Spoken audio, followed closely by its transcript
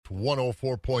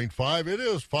104.5. It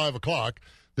is 5 o'clock.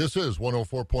 This is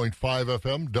 104.5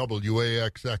 FM,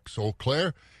 WAXX Eau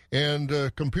Claire.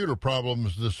 And computer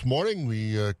problems this morning.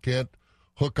 We can't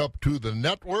hook up to the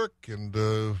network, and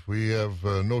we have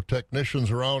no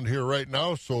technicians around here right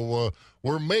now, so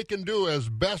we're making do as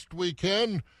best we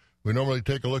can. We normally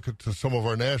take a look at some of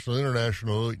our national and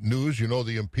international news. You know,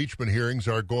 the impeachment hearings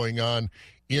are going on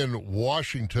in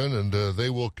Washington, and they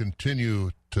will continue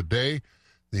today.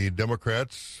 The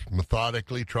Democrats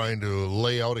methodically trying to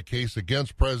lay out a case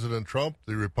against President Trump.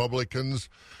 The Republicans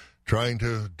trying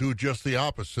to do just the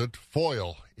opposite,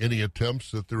 foil any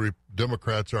attempts that the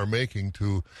Democrats are making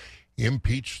to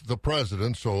impeach the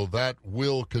president, so that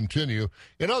will continue.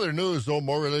 In other news, though,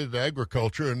 more related to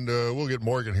agriculture, and we'll get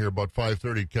Morgan here about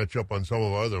 5:30 to catch up on some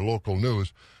of our other local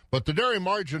news, but the Dairy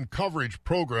Margin Coverage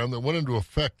Program that went into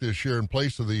effect this year in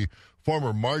place of the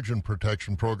former Margin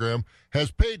Protection Program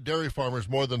has paid dairy farmers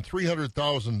more than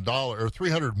 $300,000, or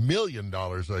 $300 million,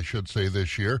 I should say,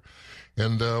 this year.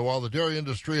 And while the dairy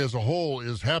industry as a whole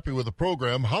is happy with the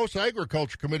program, House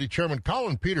Agriculture Committee Chairman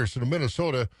Collin Peterson of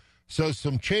Minnesota says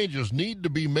some changes need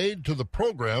to be made to the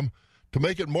program to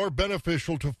make it more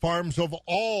beneficial to farms of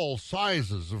all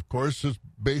sizes. Of course, it's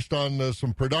based on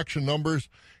some production numbers,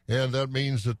 and that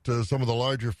means that some of the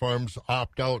larger farms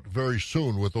opt out very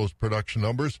soon with those production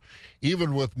numbers.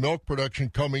 Even with milk production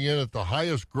coming in at the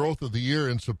highest growth of the year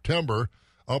in September,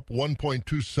 up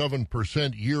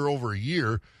 1.27% year over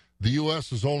year, the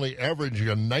U.S. is only averaging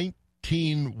a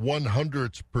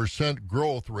 19/100%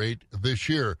 growth rate this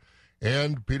year.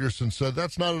 And Peterson said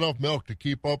that's not enough milk to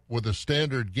keep up with the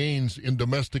standard gains in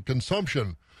domestic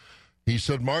consumption. He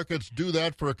said markets do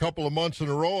that for a couple of months in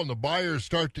a row, and the buyers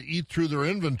start to eat through their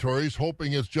inventories,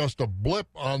 hoping it's just a blip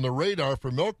on the radar for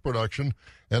milk production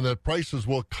and that prices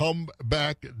will come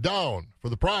back down for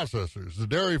the processors. The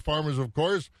dairy farmers, of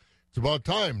course, it's about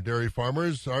time dairy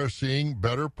farmers are seeing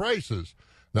better prices.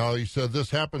 Now, he said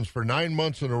this happens for 9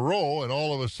 months in a row, and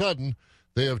all of a sudden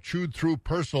they have chewed through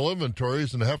personal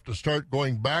inventories and have to start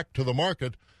going back to the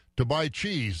market to buy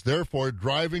cheese, therefore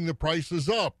driving the prices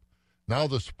up. Now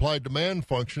the supply-demand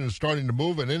function is starting to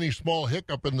move, and any small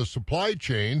hiccup in the supply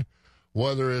chain,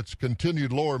 whether it's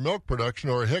continued lower milk production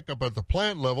or a hiccup at the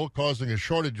plant level causing a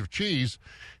shortage of cheese,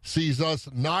 sees us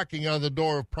knocking on the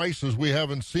door of prices we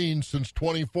haven't seen since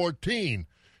 2014.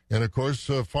 And, of course,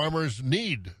 farmers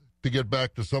need to get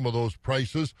back to some of those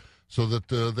prices so that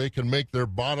they can make their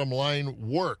bottom line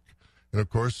work. And, of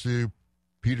course,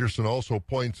 Peterson also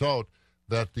points out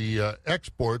that the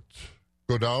exports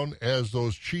go down as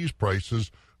those cheese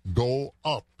prices go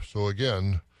up. So,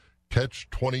 again,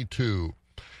 catch-22.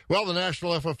 Well, the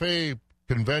National FFA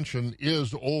Convention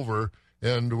is over,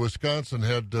 and Wisconsin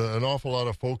had an awful lot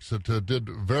of folks that did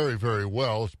very, very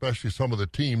well, especially some of the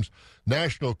teams.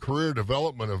 National Career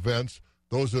Development events,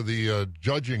 those are the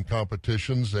judging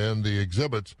competitions and the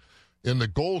exhibits. In the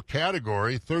gold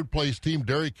category, third-place team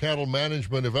Dairy Cattle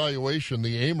Management Evaluation,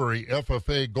 the Amory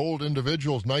FFA Gold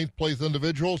Individuals, ninth-place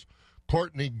individuals,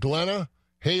 Courtney Glenna,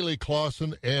 Haley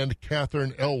Clausen, and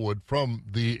Catherine Elwood from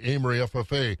the Amory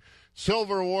FFA.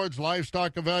 Silver Awards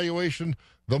Livestock Evaluation,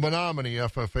 the Menominee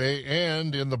FFA,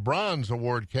 and in the Bronze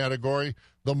Award category,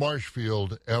 the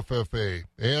Marshfield FFA.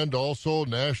 And also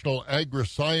National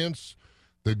Agri-Science,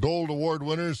 the Gold Award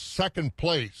winners, second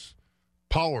place,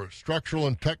 Power, Structural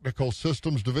and Technical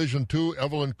Systems Division II,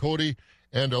 Evelyn Cody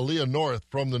and Aaliyah North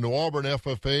from the New Auburn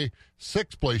FFA,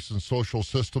 sixth place in Social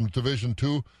Systems Division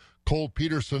II, Cole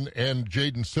Peterson and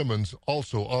Jaden Simmons,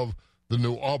 also of the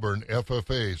New Auburn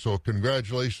FFA. So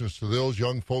congratulations to those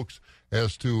young folks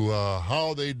as to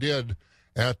how they did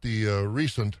at the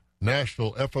recent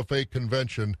National FFA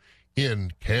Convention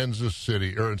in Kansas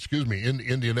City, in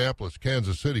Indianapolis,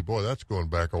 Kansas City. Boy, that's going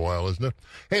back a while, isn't it?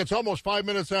 Hey, it's almost 5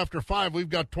 minutes after 5. We've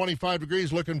got 25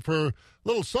 degrees, looking for a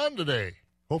little sun today.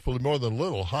 Hopefully more than a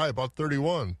little, high about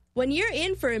 31. When you're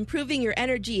in for improving your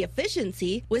energy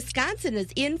efficiency, Wisconsin is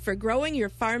in for growing your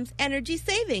farm's energy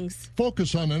savings.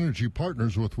 Focus on Energy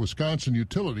partners with Wisconsin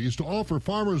Utilities to offer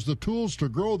farmers the tools to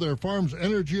grow their farm's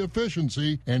energy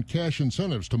efficiency and cash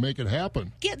incentives to make it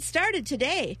happen. Get started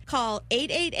today. Call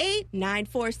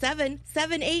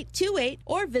 888-947-7828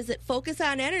 or visit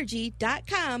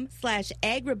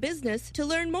focusonenergy.com/agribusiness to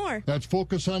learn more. That's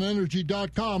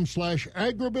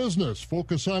focusonenergy.com/agribusiness.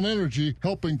 Focus on Energy,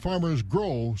 helping farmers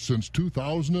grow, since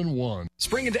 2001.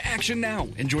 Spring into action now.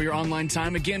 Enjoy your online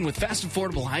time again with fast,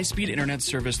 affordable, high-speed internet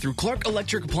service through Clark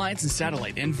Electric Appliance and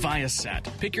Satellite and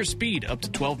Viasat. Pick your speed up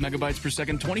to 12 megabytes per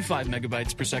second, 25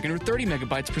 megabytes per second, or 30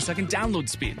 megabytes per second download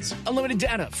speeds. Unlimited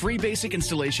data, free basic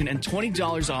installation, and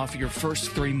 $20 off your first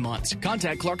 3 months.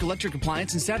 Contact Clark Electric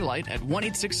Appliance and Satellite at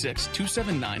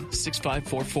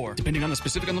 1-866-279-6544. Depending on the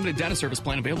specific unlimited data service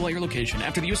plan available at your location.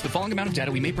 After the use of the following amount of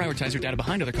data, we may prioritize your data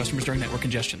behind other customers during network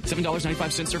congestion.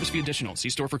 $7.95 service fee additional. See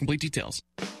store for complete details.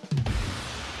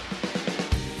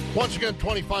 Once again,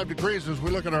 25 degrees as we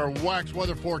look at our wax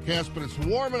weather forecast, but it's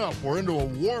warming up. We're into a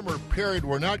warmer period.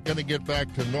 We're not going to get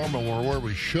back to normal or where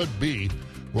we should be.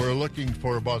 We're looking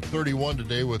for about 31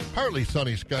 today with partly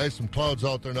sunny skies. Some clouds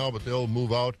out there now, but they'll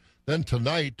move out. Then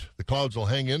tonight, the clouds will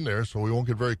hang in there, so we won't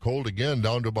get very cold again,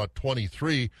 down to about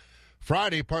 23.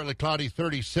 Friday, partly cloudy,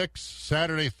 36.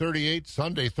 Saturday, 38.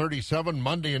 Sunday, 37.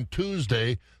 Monday and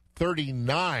Tuesday,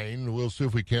 39. We'll see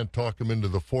if we can't talk them into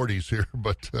the 40s here,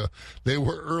 but they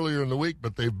were earlier in the week,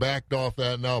 but they've backed off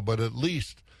that now. But at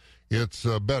least it's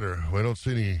better. We don't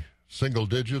see any single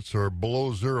digits or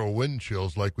below zero wind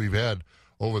chills like we've had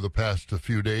over the past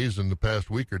few days and the past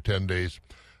week or 10 days.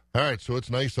 All right, so it's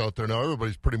nice out there now.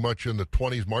 Everybody's pretty much in the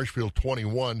 20s. Marshfield,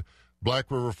 21.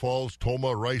 Black River Falls,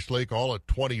 Tomah, Rice Lake, all at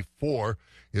 24.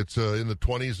 It's in the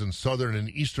 20s in southern and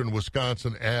eastern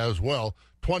Wisconsin as well.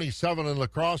 27 in La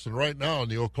Crosse, and right now in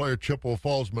the Eau Claire, Chippewa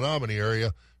Falls, Menominee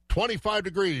area, 25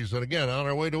 degrees. And again, on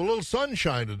our way to a little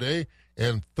sunshine today,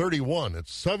 and 31.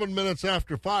 It's 7 minutes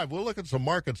after 5. We'll look at some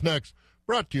markets next,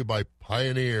 brought to you by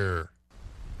Pioneer.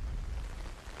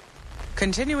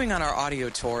 Continuing on our audio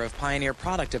tour of Pioneer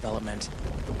product development,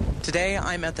 today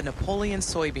I'm at the Napoleon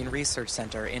Soybean Research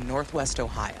Center in Northwest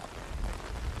Ohio.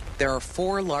 There are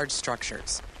 4 large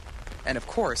structures, and of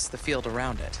course, the field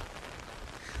around it.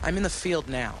 I'm in the field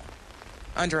now,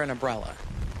 under an umbrella.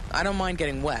 I don't mind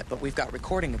getting wet, but we've got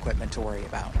recording equipment to worry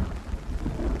about.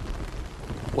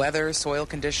 Weather, soil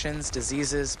conditions,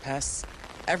 diseases, pests,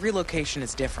 every location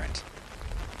is different.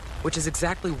 Which is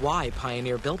exactly why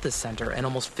Pioneer built this center and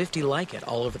almost 50 like it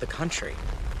all over the country.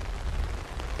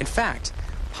 In fact,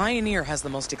 Pioneer has the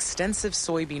most extensive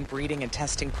soybean breeding and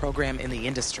testing program in the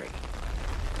industry.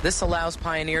 This allows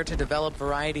Pioneer to develop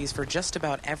varieties for just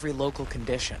about every local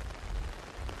condition.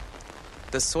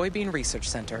 The Soybean Research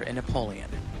Center in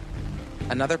Napoleon.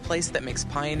 Another place that makes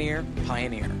Pioneer,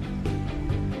 Pioneer.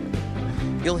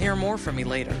 You'll hear more from me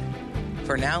later.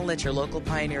 For now, let your local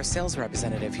Pioneer sales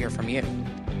representative hear from you.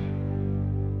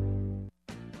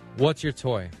 What's your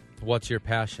toy? What's your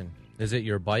passion? Is it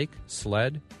your bike,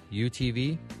 sled,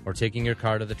 UTV, or taking your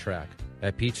car to the track?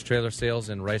 At Peach Trailer Sales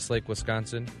in Rice Lake,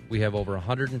 Wisconsin, we have over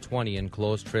 120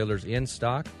 enclosed trailers in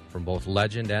stock from both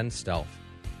Legend and Stealth.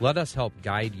 Let us help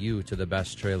guide you to the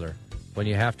best trailer. When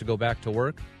you have to go back to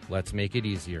work, let's make it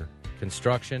easier.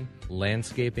 Construction,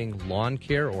 landscaping, lawn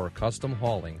care, or custom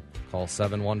hauling. Call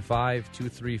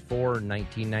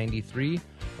 715-234-1993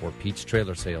 or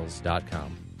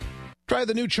peachtrailersales.com. Try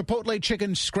the new Chipotle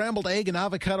Chicken Scrambled Egg and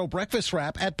Avocado Breakfast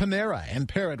Wrap at Panera and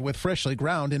pair it with freshly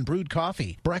ground and brewed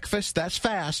coffee. Breakfast that's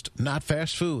fast, not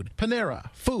fast food.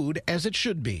 Panera, food as it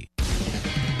should be.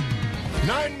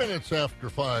 9 minutes after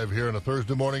 5 here on a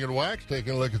Thursday morning at Wax.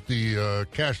 Taking a look at the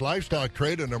cash livestock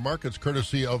trade and our markets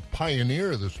courtesy of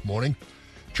Pioneer this morning.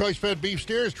 Choice fed beef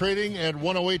steers trading at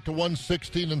 108 to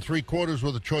 116 and 3/4,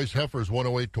 with the choice heifers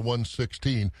 108 to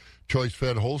 116. Choice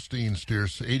fed Holstein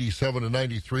steers 87 to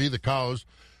 93. The cows,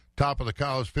 top of the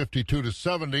cows 52 to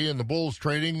 70, and the bulls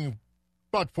trading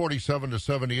about 47 to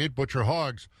 78. Butcher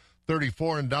hogs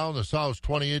 34 and down. The sows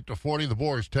 28 to 40. The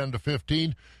boars 10 to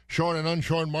 15. Shorn and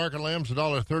unshorn market lambs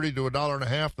 $1.30 to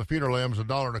 $1.50. The feeder lambs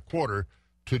 $1.25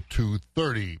 to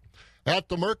 $2.30. At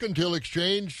the Mercantile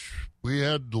Exchange, we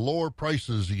had lower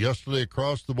prices yesterday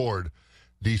across the board.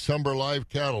 December live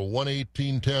cattle,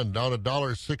 $118.10, down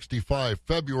 $1.65.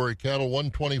 February cattle,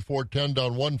 $124.10,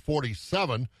 down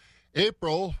 $147.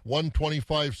 April,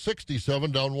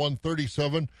 $125.67, down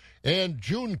 $137. And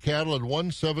June cattle at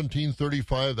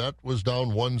 $117.35, that was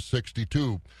down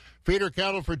 $162. Feeder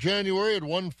cattle for January at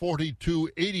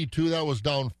 $142.82, that was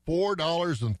down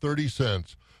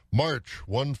 $4.30. March,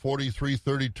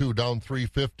 $143.32, down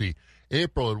 $3.50.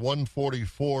 April at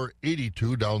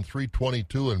 $144.82, down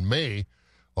 $3.22. And May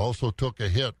also took a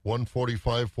hit,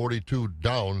 $145.42,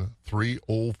 down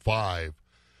 $3.05.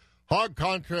 Hog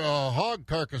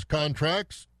carcass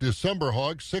contracts, December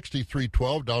hogs,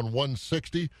 $63.12, down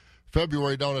 $160.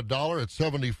 February down $1 at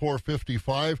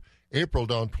 $74.55. April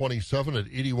down 27 at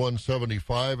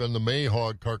 $81.75. And the May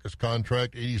hog carcass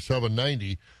contract,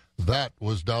 $87.90. That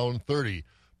was down $30.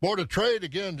 Board of Trade,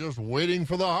 again, just waiting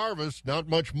for the harvest. Not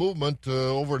much movement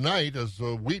overnight as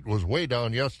wheat was way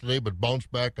down yesterday, but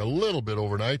bounced back a little bit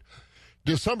overnight.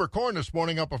 December corn this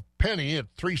morning up a penny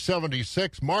at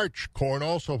 $3.76. March corn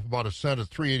also up about a cent at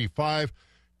 $3.85.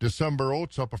 December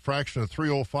oats up a fraction of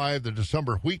 $3.05. The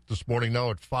December wheat this morning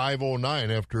now at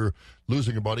 $5.09 after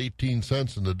losing about 18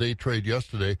 cents in the day trade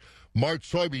yesterday.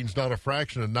 March soybeans down a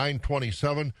fraction at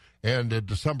 $9.27, and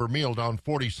December meal down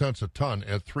 40 cents a ton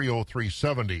at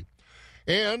 $3.0370.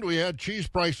 And we had cheese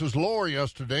prices lower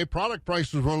yesterday. Product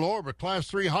prices were lower, but Class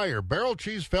 3 higher. Barrel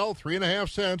cheese fell 3.5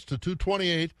 cents to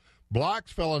 $2.28.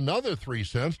 Blocks fell another 3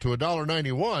 cents to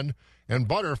 $1.91, and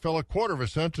butter fell a quarter of a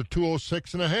cent to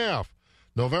 $2.06.5.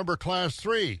 November Class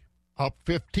 3 up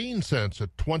 15 cents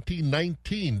at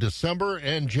 $20.19. December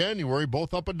and January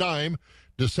both up a dime.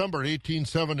 December at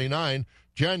 $18.79.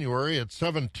 January at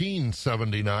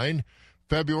 $17.79.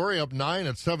 February up 9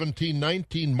 at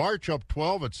 $17.19. March up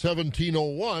 12 at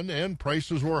 $17.01. And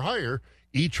prices were higher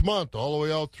each month all the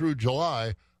way out through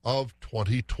July of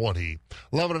 2020.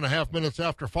 11 and a half minutes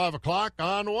after 5 o'clock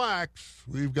on Wax.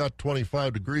 We've got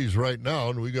 25 degrees right now,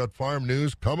 and we got farm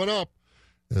news coming up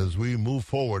as we move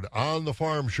forward on the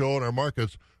Farm Show and our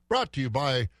markets, brought to you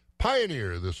by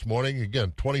Pioneer this morning.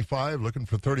 Again, 25, looking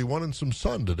for 31 and some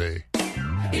sun today.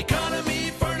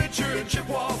 Economy Furniture in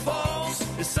Chippewa Falls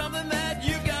is something that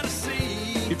you gotta see.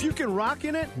 If you can rock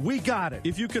in it, we got it.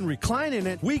 If you can recline in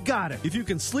it, we got it. If you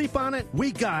can sleep on it,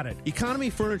 we got it. Economy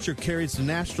Furniture carries the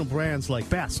national brands like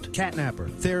Best, Catnapper,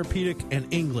 Therapeutic, and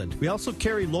England. We also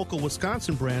carry local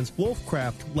Wisconsin brands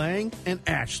Wolfcraft, Lang, and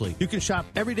Ashley. You can shop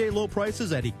everyday low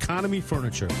prices at Economy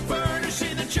Furniture.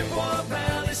 Furnishing the Chippewa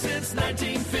Valley since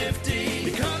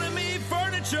 1950. Economy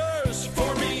Furniture's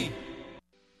for me.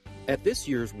 At this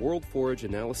year's World Forage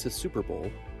Analysis Super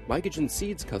Bowl, Mycogen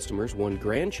Seeds customers won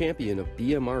Grand Champion of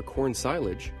BMR corn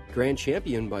silage, Grand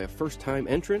Champion by a first-time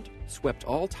entrant, swept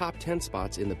all top 10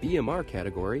 spots in the BMR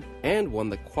category, and won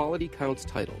the Quality Counts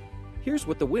title. Here's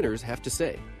what the winners have to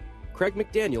say. Craig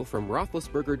McDaniel from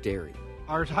Roethlisberger Dairy.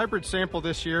 Our hybrid sample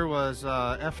this year was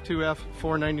F2F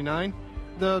 499.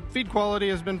 The feed quality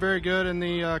has been very good, and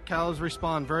the cows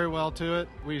respond very well to it.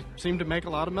 We seem to make a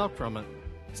lot of milk from it.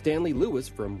 Stanley Lewis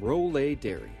from Rolay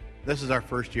Dairy. This is our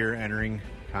first year entering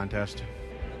contest.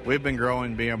 We've been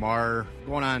growing BMR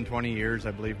going on 20 years,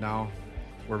 I believe now.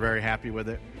 We're very happy with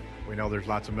it. We know there's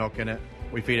lots of milk in it.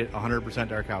 We feed it 100%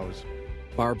 to our cows.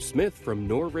 Barb Smith from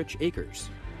Norrich Acres.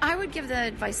 I would give the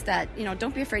advice that,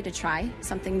 don't be afraid to try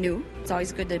something new. It's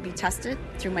always good to be tested.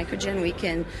 Through Mycogen, we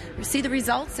can see the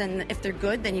results, and if they're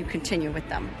good, then you continue with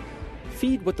them.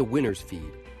 Feed what the winners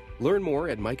feed. Learn more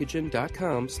at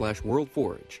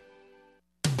mycogen.com/worldforage.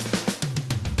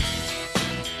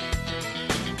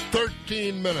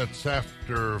 13 minutes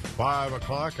after 5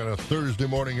 o'clock on a Thursday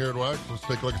morning here at Wax. Let's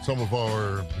take a look at some of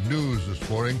our news this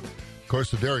morning. Of course,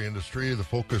 the dairy industry, the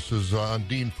focus is on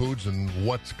Dean Foods and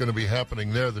what's going to be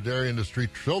happening there. The dairy industry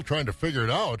still trying to figure it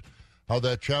out, how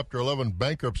that Chapter 11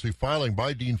 bankruptcy filing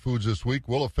by Dean Foods this week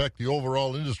will affect the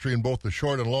overall industry in both the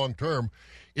short and long term.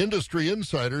 Industry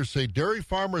insiders say Dairy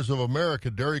Farmers of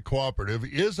America Dairy Cooperative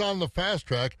is on the fast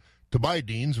track to buy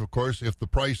Dean's, of course, if the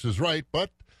price is right,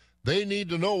 but they need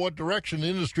to know what direction the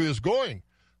industry is going.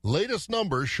 Latest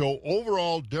numbers show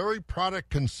overall dairy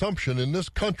product consumption in this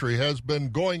country has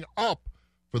been going up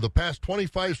for the past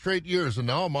 25 straight years and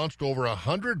now amounts to over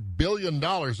 $100 billion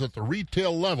at the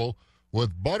retail level,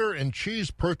 with butter and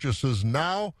cheese purchases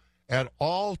now at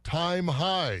all-time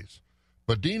highs.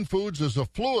 But Dean Foods is a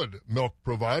fluid milk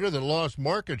provider that lost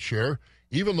market share,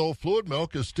 even though fluid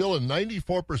milk is still in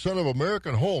 94% of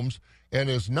American homes and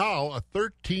is now a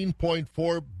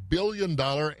 $13.4 billion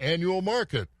annual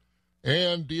market.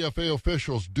 And DFA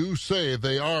officials do say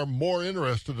they are more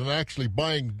interested in actually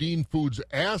buying Dean Foods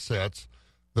assets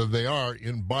than they are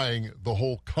in buying the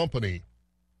whole company.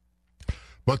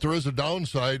 But there is a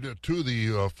downside to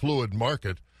the fluid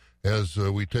market as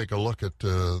we take a look at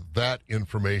that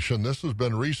information. This has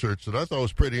been research that I thought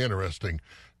was pretty interesting.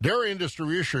 Dairy industry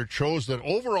research shows that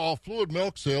overall fluid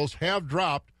milk sales have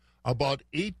dropped about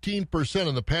 18%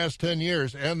 in the past 10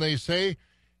 years, and they say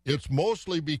it's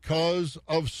mostly because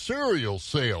of cereal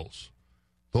sales.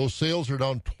 Those sales are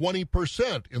down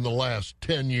 20% in the last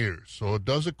 10 years, so it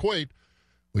does equate.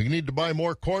 We need to buy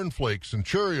more cornflakes and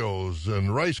Cheerios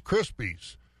and Rice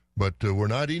Krispies, but we're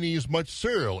not eating as much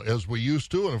cereal as we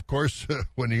used to. And, of course,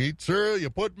 when you eat cereal, you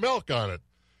put milk on it.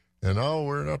 And now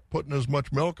we're not putting as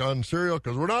much milk on cereal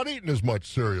because we're not eating as much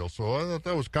cereal. So I thought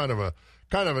that was kind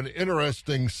of an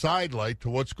interesting sidelight to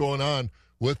what's going on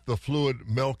with the fluid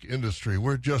milk industry.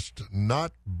 We're just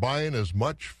not buying as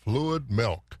much fluid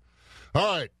milk.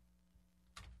 All right.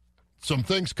 some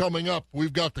things coming up.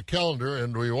 We've got the calendar,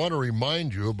 and we want to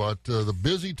remind you about the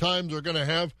busy times we're going to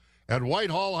have at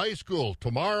Whitehall High School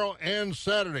tomorrow and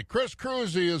Saturday. Chris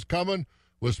Cruzy is coming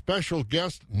with special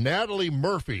guest Natalie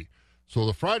Murphy. So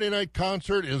the Friday night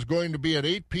concert is going to be at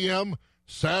 8 p.m.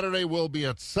 Saturday will be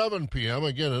at 7 p.m.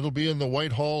 Again, it'll be in the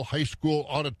Whitehall High School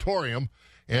auditorium.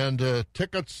 And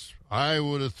tickets, I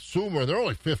would assume, they're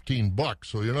only $15,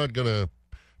 so you're not going to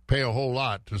pay a whole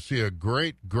lot to see a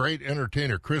great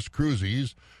entertainer, Chris Cruzy.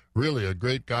 He's really a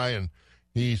great guy, and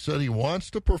he said he wants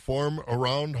to perform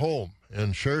around home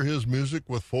and share his music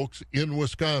with folks in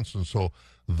Wisconsin. So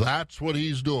that's what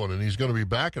he's doing, and he's going to be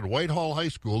back at Whitehall High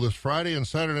School this Friday and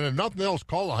Saturday night. Nothing else,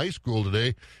 call the high school today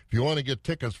if you want to get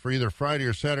tickets for either Friday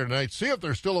or Saturday night. See if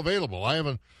they're still available. I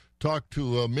haven't talked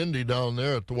to Mindy down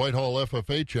there at the Whitehall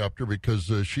FFA chapter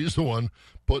because she's the one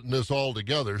putting this all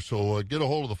together. So get a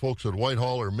hold of the folks at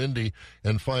Whitehall or Mindy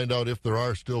and find out if there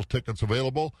are still tickets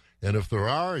available. And if there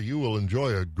are, you will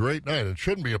enjoy a great night. It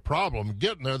shouldn't be a problem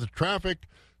getting there. The traffic,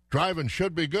 driving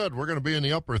should be good. We're going to be in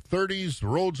the upper 30s. The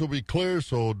roads will be clear,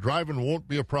 so driving won't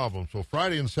be a problem. So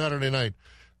Friday and Saturday night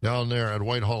down there at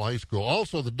Whitehall High School.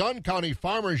 Also, the Dunn County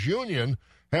Farmers Union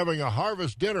having a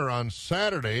harvest dinner on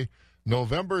Saturday,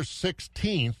 November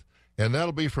 16th, and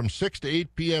that'll be from 6 to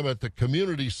 8 p.m. at the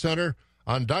Community Center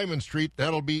on Diamond Street.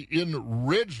 That'll be in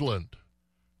Ridgeland.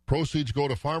 Proceeds go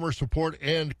to farmer support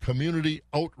and community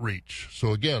outreach.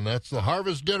 So, again, that's the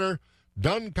harvest dinner,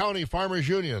 Dunn County Farmers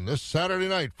Union, this Saturday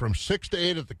night from 6 to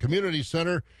 8 at the Community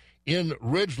Center in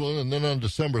Ridgeland. And then on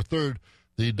December 3rd,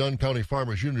 the Dunn County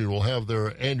Farmers Union will have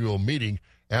their annual meeting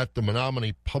at the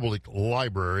Menominee Public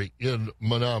Library in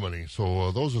Menominee.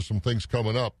 So those are some things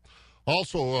coming up.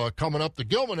 Also coming up, the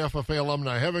Gilman FFA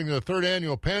alumni having their third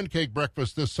annual pancake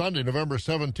breakfast this Sunday, November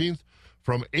 17th,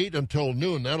 from 8 until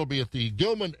noon. That'll be at the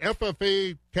Gilman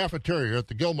FFA cafeteria, at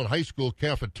the Gilman High School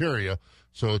cafeteria.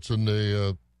 So it's in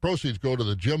the proceeds go to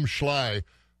the Jim Schley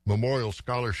Memorial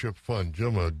Scholarship Fund.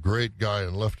 Jim, a great guy,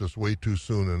 and left us way too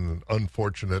soon in an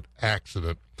unfortunate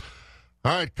accident.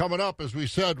 All right, coming up, as we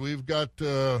said, we've got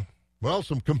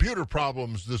some computer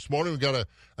problems this morning. We've got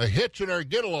a hitch in our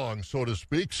get-along, so to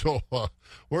speak. So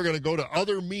we're going to go to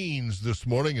other means this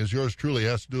morning, as yours truly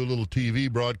has to do a little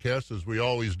TV broadcast, as we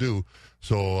always do.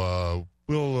 So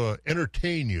we'll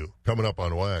entertain you coming up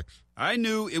on Wax. I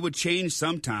knew it would change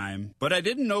sometime, but I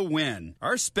didn't know when.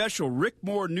 Our special Rick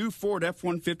Moore new Ford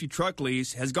F-150 truck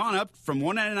lease has gone up from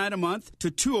 $199 a month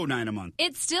to $209 a month.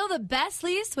 It's still the best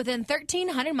lease within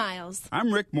 1,300 miles.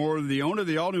 I'm Rick Moore, the owner of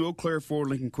the all-new Eau Claire Ford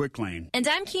Lincoln Quick Lane. And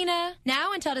I'm Keena.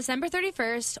 Now until December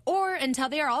 31st, or until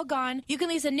they are all gone, you can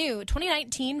lease a new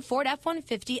 2019 Ford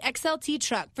F-150 XLT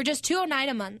truck for just $209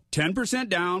 a month. 10%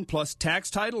 down plus tax,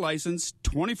 title, license,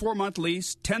 24-month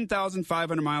lease,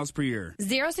 10,500 miles per year.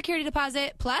 Zero security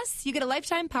deposit, plus you get a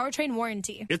lifetime powertrain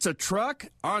warranty. It's a truck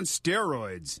on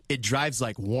steroids. It drives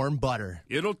like warm butter.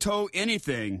 It'll tow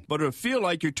anything, but it'll feel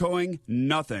like you're towing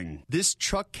nothing. This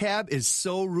truck cab is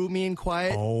so roomy and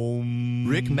quiet.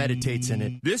 Rick meditates in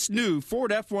it. This new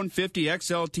Ford F-150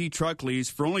 XLT truck lease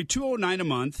for only $209 a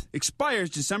month expires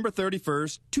December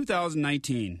 31st,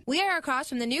 2019. We are across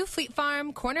from the new Fleet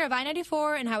Farm, corner of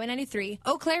I-94 and Highway 93,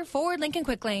 Eau Claire Ford Lincoln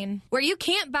Quick Lane, where you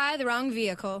can't buy the wrong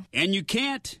vehicle. And you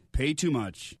can't pay too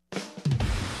much.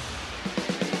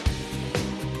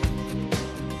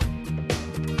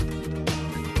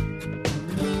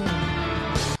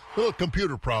 Little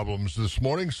computer problems this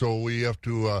morning, so we have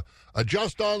to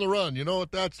adjust on the run. You know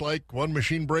what that's like. One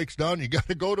machine breaks down, you got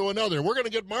to go to another. We're going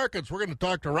to get markets. We're going to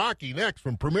talk to Rocky next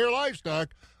from Premier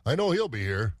Livestock. I know he'll be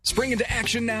here. Spring into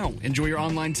action now. Enjoy your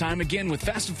online time again with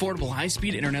fast, affordable,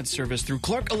 high-speed internet service through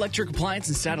Clark Electric Appliance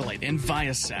and Satellite and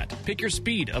Viasat. Pick your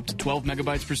speed up to 12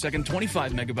 megabytes per second,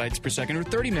 25 megabytes per second, or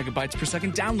 30 megabytes per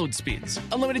second download speeds.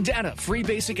 Unlimited data, free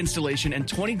basic installation, and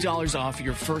 $20 off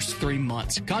your first 3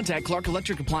 months. Contact Clark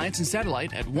Electric Appliance and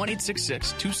Satellite at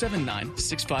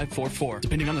 1-866-279-6544.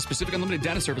 Depending on the specific unlimited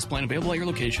data service plan available at your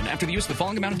location. After the use of the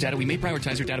following amount of data, we may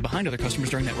prioritize your data behind other customers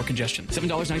during network congestion.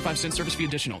 $7.95 service fee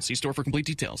additional. See store for complete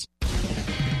details. All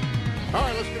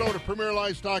right, let's get over to Premier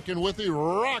Livestock in Withee.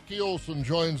 Rocky Olson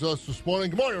joins us this morning.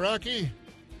 Good morning, Rocky.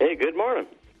 Hey, good morning.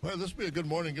 Well, this will be a good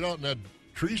morning. Get out in that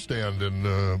tree stand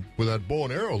and with that bow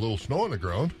and arrow, a little snow on the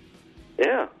ground.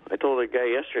 Yeah, I told the guy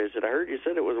yesterday, I said, I heard you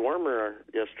said it was warmer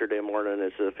yesterday morning. I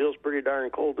said, it feels pretty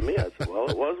darn cold to me. I said, well,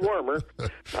 it was warmer.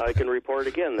 I can report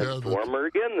again that it's warmer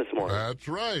again this morning. That's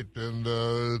right, and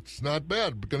it's not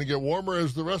bad. It's going to get warmer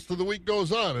as the rest of the week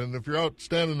goes on, and if you're out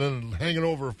standing and hanging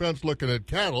over a fence looking at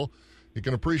cattle, you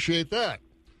can appreciate that.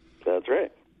 That's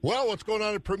right. Well, what's going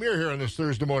on at Premier here on this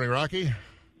Thursday morning, Rocky?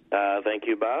 Thank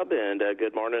you, Bob, and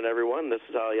good morning, everyone. This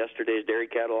is how yesterday's dairy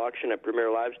cattle auction at Premier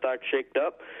Livestock shaped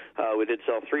up. We did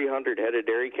sell 300 head of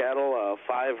dairy cattle,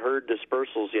 5 herd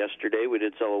dispersals yesterday. We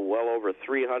did sell well over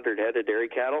 300 head of dairy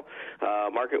cattle.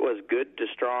 Market was good to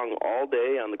strong all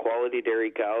day on the quality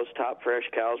dairy cows. Top fresh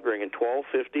cows bringing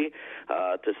 $12.50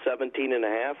 to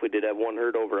 $17.50. We did have one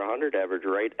herd over 100, average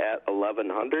right at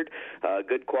 $1,100.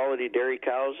 Good quality dairy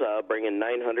cows bringing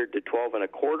 $900 to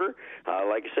 $12.25.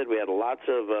 Like I said, we had lots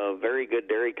of very good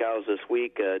dairy cows this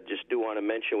week. Just do want to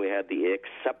mention we had the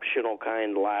exceptional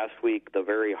kind last week, the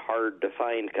very hard to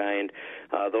find kind.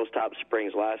 Those top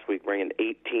springs last week bringing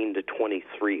 $1,800 to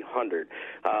 $2,300.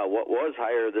 What was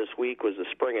higher this week was the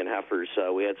springing heifers.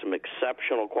 We had some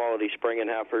exceptional quality springing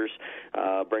heifers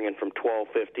bringing from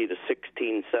 $12.50 to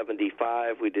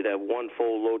 $16.75. We did have one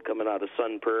full load coming out of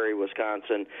Sun Prairie,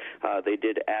 Wisconsin. They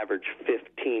did average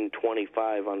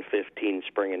 $15.25 on 15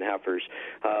 springing heifers.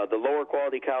 The lower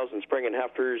quality cows and springing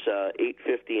heifers,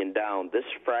 $8.50 and down. This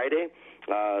Friday,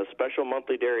 special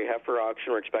monthly dairy heifer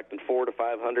auction. We're expecting 400 to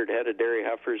 500 head of dairy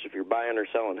heifers. If you're buying or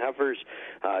selling heifers,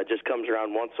 it just comes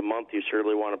around once a month. You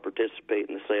certainly want to participate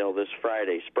in the sale this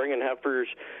Friday. Spring and heifers,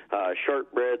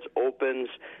 shortbreds, opens.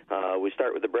 We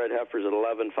start with the bred heifers at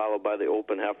 11, followed by the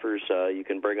open heifers. You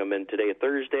can bring them in today,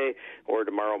 Thursday, or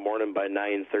tomorrow morning by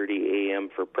 9:30 a.m.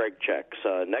 for preg checks.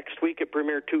 Next week at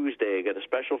Premier Tuesday, got a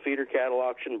special feeder cattle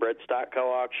auction, bred stock cow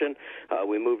auction.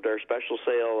 We moved our special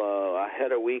sale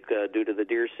ahead a week due to the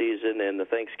deer season and the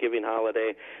Thanksgiving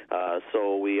holiday.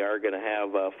 So we are going to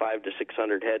have 500 to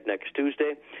 600 head next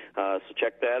Tuesday. So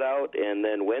check that out. And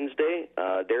then Wednesday,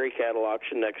 dairy cattle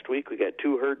auction next week. We got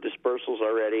 2 herd dispersals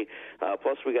already.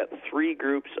 Plus we got 3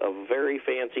 groups of very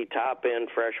fancy top-end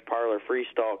fresh parlor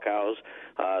freestall cows,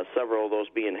 several of those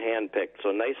being hand-picked.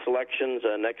 So nice selections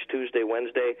next Tuesday,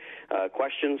 Wednesday.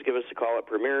 Questions, give us a call at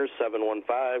Premier's,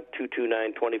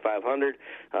 715-229-2500.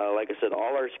 Like I said,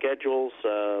 all our schedules,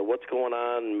 what's going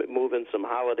on, moving some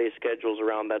holiday schedules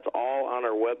around, that's all on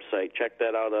our website. Check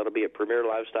that out. That'll be at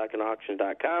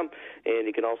PremierLivestockAndAuction.com, and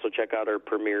you can also check out our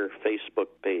Premier Facebook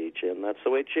page. And that's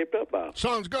the way it's shaped up, Bob.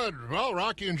 Sounds good. Well,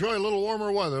 Rocky, enjoy a little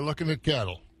warmer weather looking at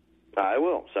cattle. I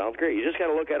will. Sounds great. You just got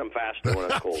to look at them faster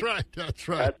when it's cold. That's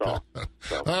right. That's all.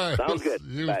 So, all right. Sounds good.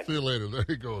 You'll see you later. There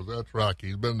he goes. That's Rocky.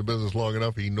 He's been in the business long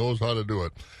enough. He knows how to do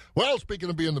it. Well, speaking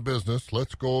of being in the business,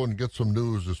 let's go and get some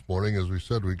news this morning. As we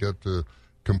said, we got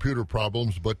computer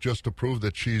problems, but just to prove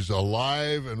that she's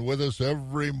alive and with us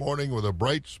every morning with a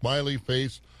bright, smiley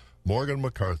face, Morgan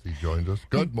McCarthy joined us.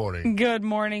 Good morning. Good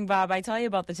morning, Bob. I tell you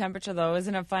about the temperature, though.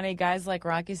 Isn't it funny? Guys like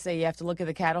Rocky say you have to look at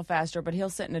the cattle faster, but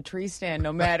he'll sit in a tree stand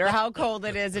no matter how cold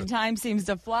it is, and time seems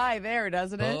to fly there,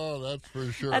 doesn't it? Oh, that's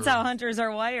for sure. That's how hunters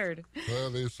are wired. Well,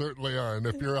 they certainly are. And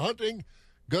if you're hunting,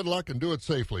 good luck and do it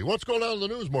safely. What's going on in the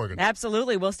news, Morgan?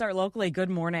 Absolutely. We'll start locally. Good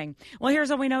morning. Well, here's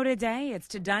what we know today. It's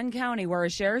to Dunn County, where a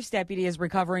sheriff's deputy is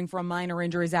recovering from minor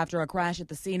injuries after a crash at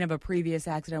the scene of a previous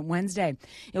accident Wednesday.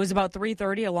 It was about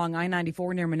 3:30 along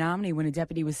I-94 near Menominee when a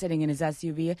deputy was sitting in his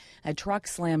SUV. A truck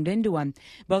slammed into him.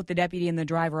 Both the deputy and the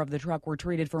driver of the truck were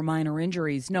treated for minor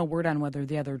injuries. No word on whether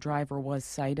the other driver was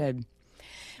cited.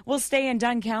 We'll stay in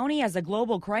Dunn County as a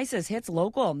global crisis hits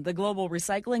local. The global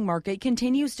recycling market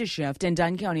continues to shift, and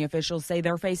Dunn County officials say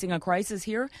they're facing a crisis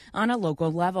here on a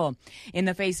local level. In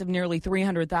the face of nearly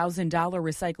 $300,000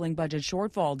 recycling budget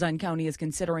shortfall, Dunn County is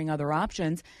considering other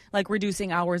options, like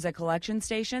reducing hours at collection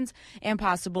stations and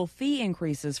possible fee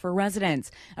increases for residents.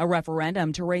 A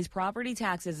referendum to raise property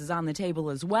taxes is on the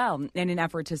table as well, in an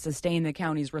effort to sustain the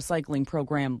county's recycling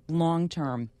program long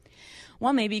term.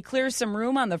 Well, maybe clear some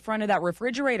room on the front of that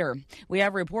refrigerator. We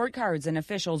have report cards, and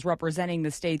officials representing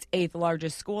the state's 8th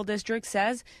largest school district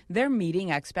says they're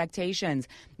meeting expectations.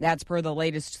 That's per the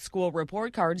latest school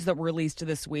report cards that were released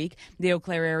this week. The Eau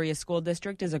Claire Area School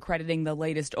District is accrediting the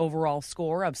latest overall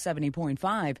score of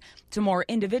 70.5 to more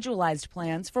individualized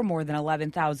plans for more than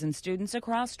 11,000 students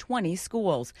across 20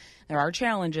 schools. There are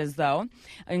challenges, though,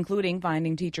 including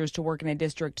finding teachers to work in a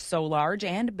district so large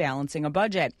and balancing a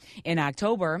budget. In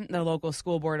October, the local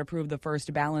school board approved the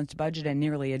first balanced budget in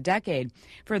nearly a decade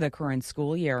for the current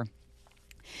school year.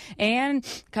 And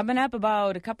coming up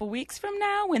about a couple weeks from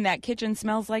now, when that kitchen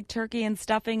smells like turkey and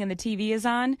stuffing and the TV is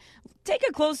on, take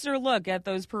a closer look at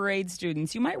those parade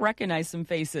students. You might recognize some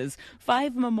faces.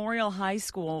 5 Memorial High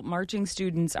School marching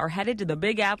students are headed to the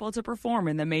Big Apple to perform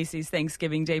in the Macy's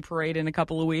Thanksgiving Day Parade in a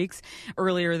couple of weeks.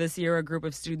 Earlier this year, a group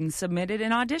of students submitted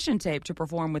an audition tape to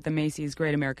perform with the Macy's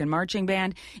Great American Marching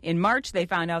Band. In March, they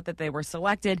found out that they were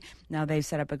selected. Now they've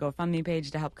set up a GoFundMe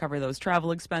page to help cover those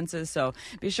travel expenses. So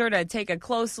be sure to take a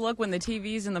close look when the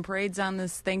TV's and the parade's on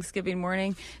this Thanksgiving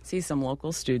morning. See some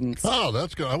local students. Oh,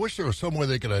 that's good. I wish there was some way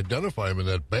they could identify identify them in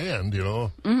that band, you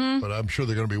know. Mm-hmm. But I'm sure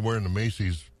they're going to be wearing the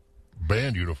Macy's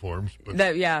band uniforms.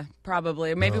 But yeah,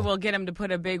 probably. Maybe we'll get them to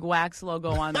put a big wax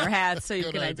logo on their hats so you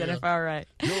can identify. All right.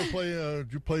 You ever play?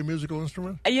 Did you play a musical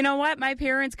instrument? You know what? My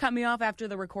parents cut me off after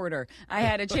the recorder. I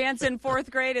had a chance in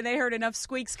 4th grade, and they heard enough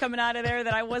squeaks coming out of there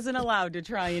that I wasn't allowed to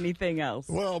try anything else.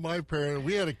 Well,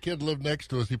 we had a kid live next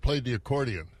to us. He played the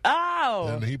accordion. Oh.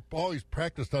 And he always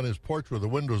practiced on his porch with the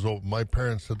windows open. My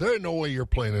parents said, there ain't no way you're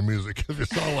playing the music if you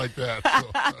sound like that.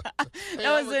 So,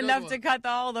 that was enough to cut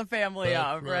all the family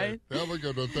off, right? Have a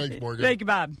good one. Thanks, Morgan. Thank you,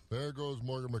 Bob. There goes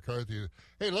Morgan McCarthy.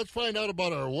 Hey, let's find out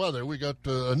about our weather. We got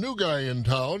a new guy in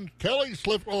town. Kelly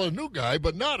Slifka. Well, a new guy,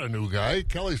 but not a new guy.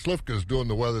 Kelly Slifka is doing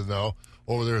the weather now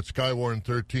over there at Skywarn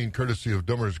 13, courtesy of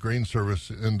Dummer's Grain Service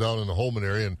down in the Holman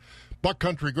area. And Buck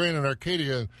Country Grain in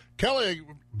Arcadia. Kelly,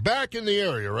 back in the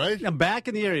area, right? I'm back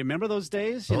in the area. Remember those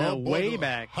days? Way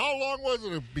back. How long was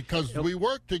it? Because we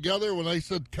worked together when I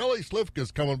said Kelly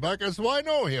Slifka's coming back. I said, well, I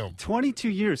know him. 22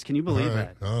 years. Can you believe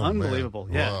that? Oh, unbelievable.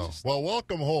 Man. Yeah. Wow. Well,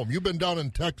 welcome home. You've been down in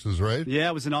Texas, right? Yeah,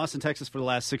 I was in Austin, Texas for the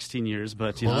last 16 years.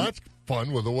 But that's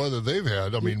fun with the weather they've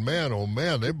had. I mean, man, oh,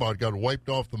 man, they about got wiped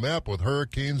off the map with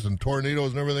hurricanes and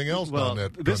tornadoes and everything else down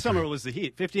that country. This summer was the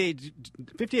heat. 58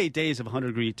 days of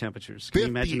 100-degree temperatures. Can you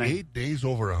imagine that? 58 days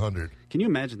over 100. Can you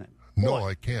imagine that? No,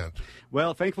 I can't.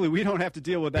 Well, thankfully, we don't have to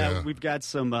deal with that. Yeah. We've got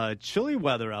some chilly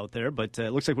weather out there, but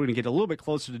it looks like we're going to get a little bit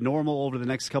closer to normal over the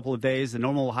next couple of days. The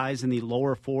normal highs in the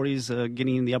lower 40s,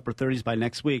 getting in the upper 30s by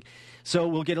next week. So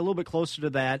we'll get a little bit closer to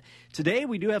that. Today,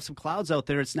 we do have some clouds out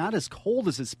there. It's not as cold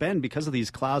as it's been because of these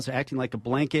clouds acting like a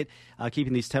blanket,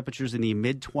 keeping these temperatures in the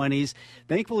mid-20s.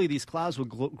 Thankfully, these clouds will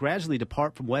gradually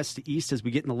depart from west to east as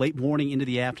we get in the late morning into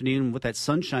the afternoon. With that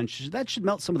sunshine, that should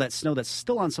melt some of that snow that's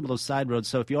still on some of those side roads.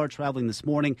 So if you are traveling this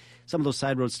morning, some of those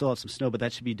side roads still have some snow, but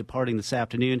that should be departing this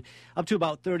afternoon. Up to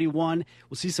about 31.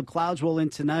 We'll see some clouds roll in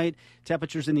tonight.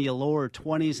 Temperatures in the lower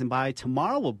 20s, and by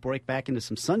tomorrow we'll break back into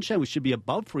some sunshine. We should be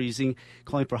above freezing,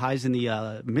 calling for highs in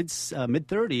the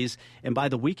mid-30s, and by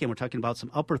the weekend we're talking about some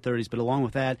upper 30s. But along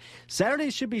with that, Saturday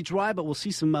should be dry, but we'll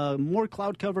see some more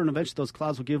cloud cover, and eventually those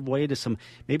clouds will give way to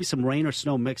maybe some rain or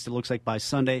snow mixed, it looks like, by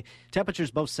Sunday.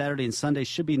 Temperatures both Saturday and Sunday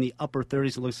should be in the upper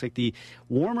 30s. It looks like the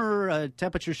warmer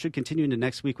temperatures should continue into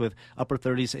next week with upper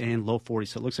 30s and low 40s.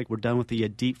 So it looks like we're done with the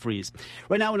deep freeze.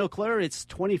 Right now in Eau Claire, it's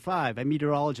 25. I'm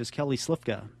meteorologist Kelly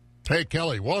Slifka. Hey,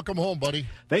 Kelly, welcome home, buddy.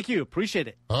 Thank you. Appreciate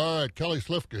it. All right, Kelly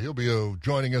Slifka. He'll be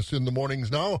joining us in the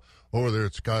mornings now over there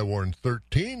at Skywarn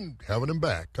 13, having him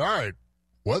back. All right,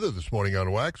 weather this morning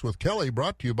on Wax with Kelly,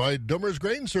 brought to you by Dummer's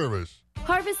Grain Service.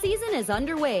 Harvest season is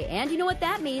underway, and you know what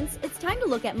that means. It's time to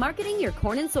look at marketing your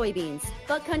corn and soybeans.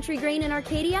 Buck Country Grain in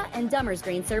Arcadia and Dummer's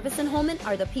Grain Service in Holman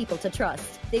are the people to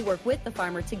trust. They work with the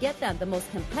farmer to get them the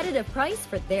most competitive price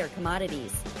for their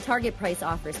commodities. Target Price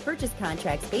offers purchase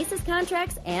contracts, basis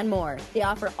contracts, and more. They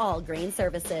offer all grain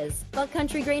services. Buck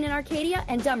Country Grain in Arcadia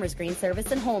and Dummer's Grain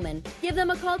Service in Holman. Give them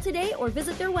a call today or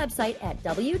visit their website at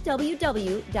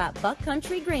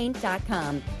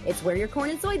www.buckcountrygrain.com. It's where your corn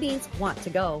and soybeans want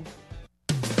to go.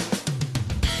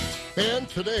 And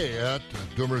today at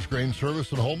Dummer's Grain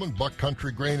Service in Holman, Buck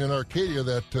Country Grain in Arcadia,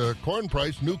 that corn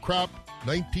price, new crop,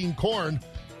 19 corn,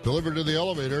 delivered to the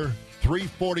elevator,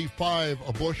 $3.45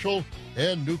 a bushel,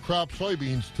 and new crop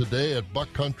soybeans today at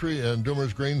Buck Country and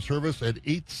Dummer's Grain Service at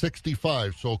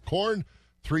 $8.65. So corn,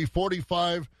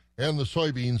 $3.45, and the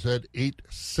soybeans at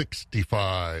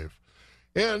 $8.65.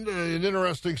 And an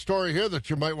interesting story here that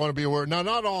you might want to be aware of. Now,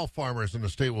 not all farmers in the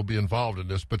state will be involved in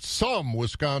this, but some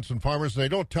Wisconsin farmers, and they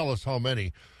don't tell us how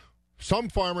many, some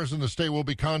farmers in the state will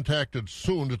be contacted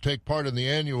soon to take part in the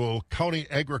annual County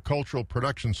Agricultural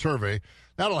Production Survey.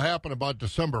 That'll happen about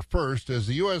December 1st as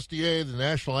the USDA, the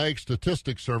National Ag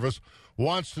Statistics Service,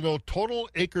 wants to know total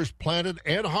acres planted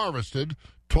and harvested,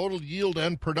 total yield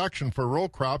and production for row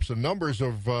crops, and numbers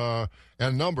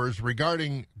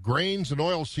regarding grains and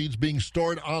oil seeds being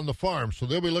stored on the farm. So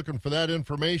they'll be looking for that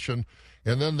information,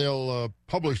 and then they'll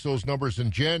publish those numbers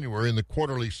in January in the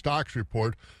quarterly stocks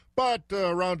report. But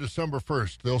around December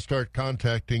 1st, they'll start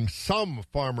contacting some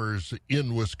farmers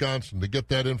in Wisconsin to get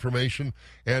that information.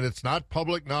 And it's not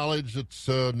public knowledge. It's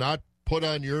not put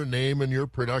on your name and your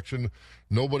production.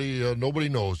 Nobody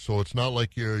knows, so it's not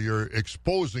like you're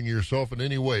exposing yourself in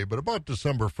any way. But about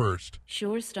December 1st.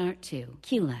 Sure Start 2,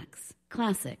 Qlex,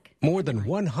 Classic. More than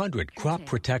 100 crop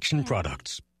protection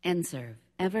products. N-Serve,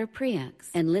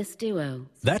 Ever-Prex, Enlist Duo.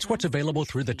 That's what's available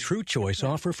through the True Choice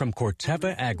offer from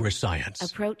Corteva Agriscience.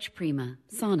 Approach Prima,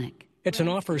 Sonic, It's an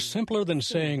offer simpler than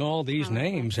saying all these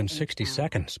names in 60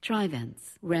 seconds.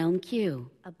 Trivence, Realm Q.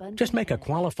 Just make a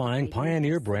qualifying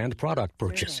Pioneer brand product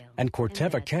purchase, and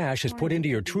Corteva cash is put into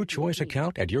your True Choice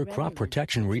account at your crop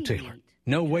protection retailer.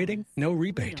 No waiting, no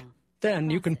rebate. Then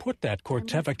you can put that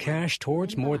Corteva cash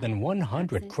towards more than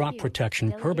 100 crop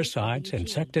protection herbicides,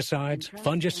 insecticides,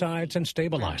 fungicides, and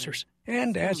stabilizers.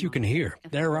 And as you can hear,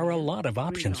 there are a lot of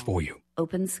options for you.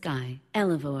 Open Sky,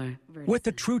 Elevore. With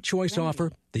the True Choice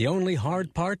offer, the only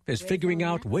hard part is figuring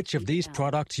out which of these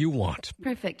products you want.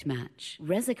 Perfect Match,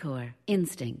 Resicor,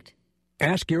 Instinct.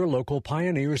 Ask your local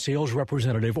Pioneer sales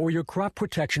representative or your crop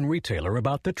protection retailer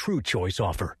about the True Choice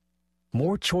offer.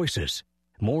 More choices,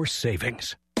 more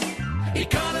savings.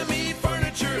 Economy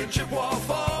Furniture in Chippewa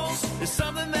Falls is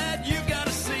something that you've got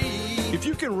to see. If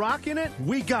you can rock in it,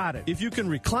 we got it. If you can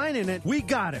recline in it, we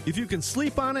got it. If you can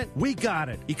sleep on it, we got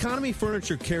it. Economy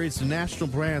Furniture carries the national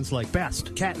brands like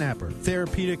Best, Catnapper,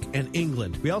 Therapeutic, and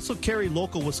England. We also carry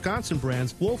local Wisconsin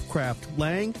brands Wolfcraft,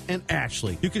 Lang, and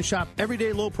Ashley. You can shop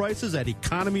everyday low prices at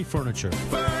Economy Furniture.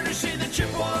 Furnishing the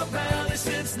Chippewa Valley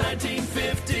since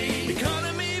 1950.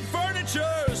 Economy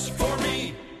Furniture's for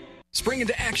me. Spring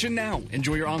into action now.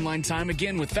 Enjoy your online time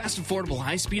again with fast, affordable,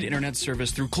 high-speed internet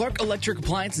service through Clark Electric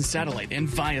Appliance and Satellite and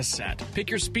Viasat. Pick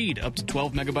your speed up to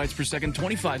 12 megabytes per second,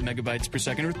 25 megabytes per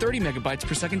second, or 30 megabytes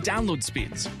per second download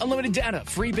speeds. Unlimited data,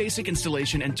 free basic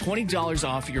installation, and $20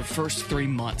 off your first 3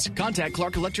 months. Contact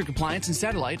Clark Electric Appliance and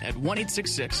Satellite at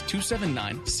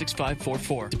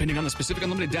 1-866-279-6544. Depending on the specific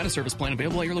unlimited data service plan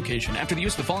available at your location. After the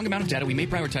use of the following amount of data, we may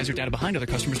prioritize your data behind other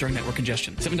customers during network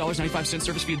congestion. $7.95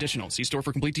 service fee additional. See store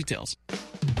for complete details.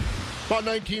 About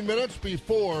 19 minutes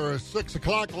before 6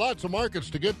 o'clock. Lots of markets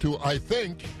to get to, I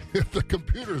think, if the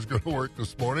computer's going to work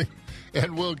this morning.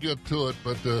 And we'll get to it.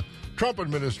 But the Trump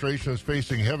administration is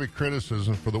facing heavy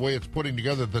criticism for the way it's putting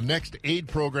together the next aid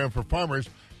program for farmers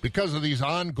because of these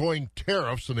ongoing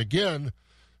tariffs. And again,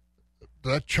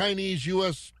 that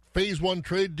Chinese-U.S. Phase 1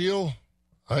 trade deal,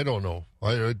 I don't know.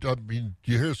 I mean,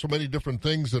 you hear so many different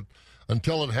things that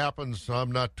until it happens,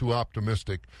 I'm not too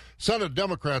optimistic. Senate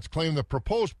Democrats claim the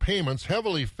proposed payments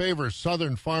heavily favor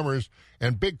Southern farmers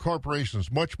and big corporations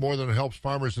much more than it helps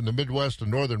farmers in the Midwest and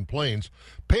Northern Plains.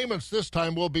 Payments this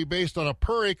time will be based on a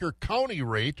per-acre county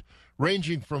rate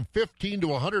ranging from $15 to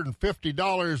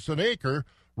 $150 an acre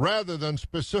rather than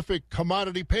specific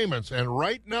commodity payments. And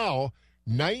right now,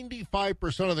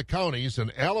 95% of the counties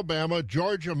in Alabama,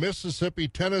 Georgia, Mississippi,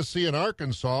 Tennessee, and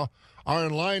Arkansas are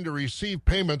in line to receive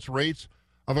payments rates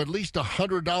of at least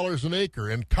 $100 an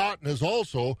acre. And cotton is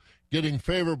also getting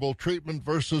favorable treatment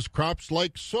versus crops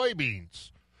like soybeans.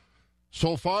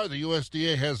 So far, the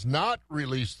USDA has not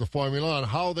released the formula on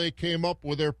how they came up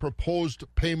with their proposed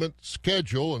payment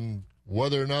schedule, and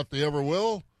whether or not they ever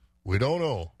will, we don't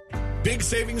know. Big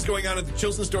savings going on at the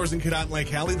Chilson Stores in Cadott and Lake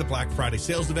Hallie, the Black Friday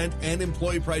sales event, and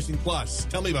Employee Pricing Plus.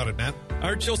 Tell me about it, Matt.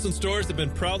 Our Chilson Stores have been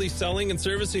proudly selling and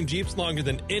servicing Jeeps longer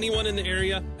than anyone in the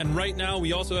area, and right now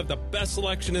we also have the best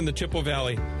selection in the Chippewa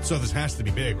Valley. So this has to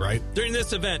be big, right? During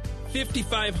this event,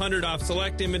 $5,500 off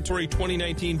select inventory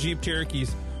 2019 Jeep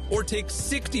Cherokees, or take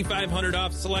 $6,500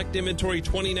 off select inventory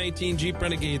 2019 Jeep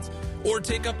Renegades, or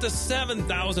take up to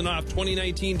 $7,000 off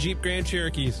 2019 Jeep Grand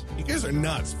Cherokees. You guys are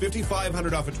nuts.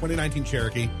 $5,500 off a 2019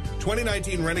 Cherokee,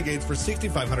 2019 Renegades for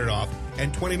 $6,500 off,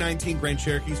 and 2019 Grand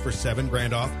Cherokees for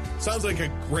 $7,000 off. Sounds like a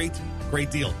great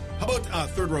deal. How about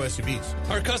third row SUVs?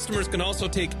 Our customers can also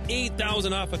take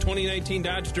 $8,000 off a 2019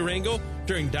 Dodge Durango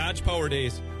during Dodge Power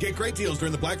Days. Get great deals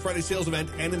during the Black Friday sales event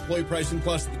and Employee Pricing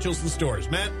Plus at the Chilson Stores.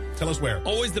 Matt, tell us where.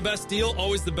 Always the best deal,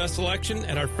 always the best selection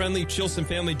at our friendly Chilson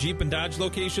Family Jeep and Dodge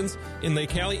locations in Lake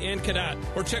Hallie and Cadott.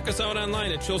 Or check us out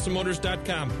online at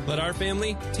chilsonmotors.com. Let our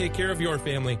family take care of your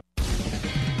family.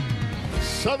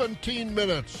 17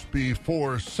 minutes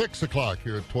before 6 o'clock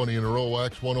here at 20 in a row,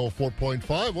 Wax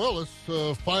 104.5. Well, let's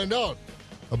find out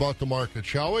about the market,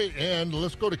 shall we? And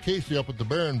let's go to Casey up at the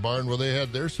Barron Barn where they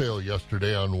had their sale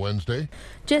yesterday on Wednesday.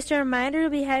 Just a reminder,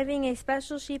 we'll be having a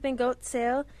special sheep and goat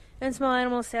sale and small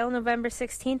animal sale November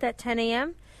 16th at 10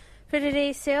 a.m. For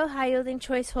today's sale, high-yielding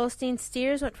Choice Holstein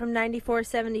steers went from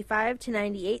 $94.75 to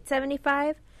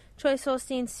 $98.75. Choice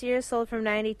Holstein steers sold from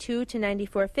 $92 to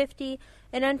 $94.50,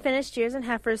 and unfinished steers and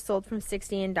heifers sold from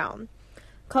 $60 and down.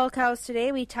 Cull cows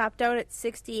today, we topped out at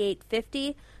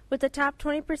 $68.50, with the top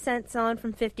 20% selling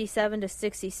from $57 to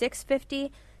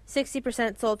 $66.50,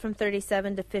 60% sold from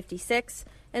 $37 to $56,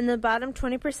 and the bottom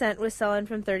 20% was selling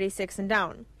from $36 and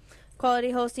down.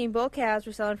 Quality Holstein bull calves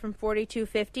were selling from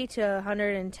 $42.50 to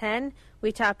 $110.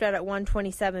 We topped out at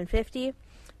 $127.50.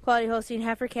 Quality Holstein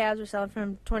heifer calves were selling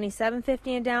from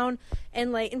 $27.50 and down,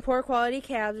 and light and poor quality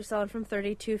calves were selling from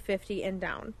 $32.50 and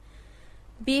down.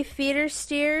 Beef feeder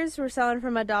steers were selling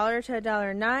from $1 to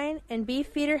 $1.09, and beef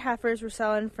feeder heifers were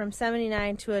selling from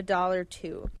 $79 to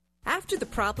 $1.02. After the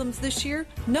problems this year,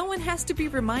 no one has to be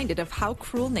reminded of how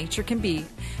cruel nature can be.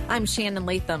 I'm Shannon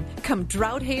Latham. Come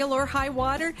drought, hail, or high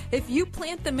water, if you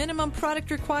plant the minimum product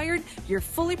required, you're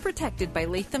fully protected by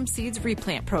Latham Seeds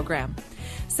Replant Program.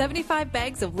 75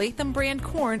 bags of Latham brand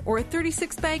corn or a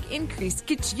 36-bag increase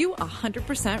gets you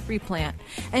 100% replant.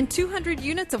 And 200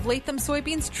 units of Latham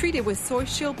soybeans treated with Soy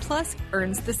Shield Plus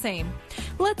earns the same.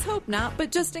 Let's hope not,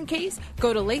 but just in case,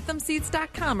 go to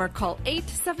lathamseeds.com or call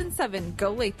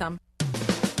 877-GO-LATHAM.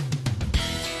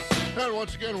 And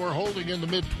once again, we're holding in the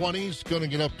mid-20s, going to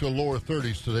get up to lower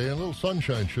 30s today, and a little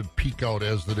sunshine should peek out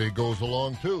as the day goes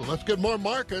along, too. Let's get more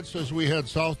markets as we head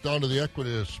south down to the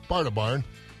Equity Sparta Barn.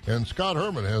 And Scott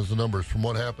Herman has the numbers from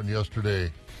what happened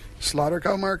yesterday. Slaughter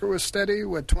cow market was steady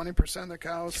with 20% of the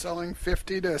cows selling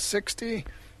 50 to 60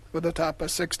 with a top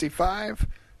of 65.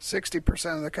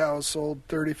 60% of the cows sold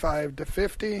 35 to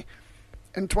 50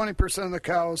 and 20% of the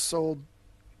cows sold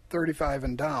 35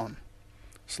 and down.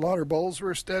 Slaughter bulls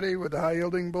were steady with the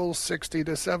high-yielding bulls 60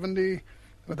 to 70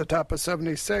 with a top of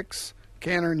 76.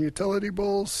 Canner and utility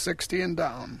bulls 60 and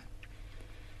down.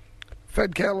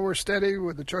 Fed cattle were steady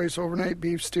with the choice overnight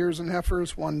beef steers and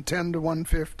heifers 110 to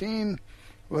 115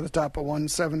 with a top of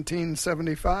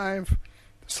 117.75.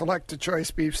 Select to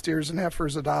choice beef steers and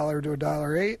heifers $1 to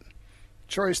 $1.08.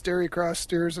 Choice dairy cross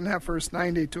steers and heifers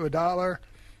 90 to $1.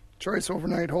 Choice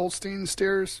overnight Holstein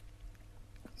steers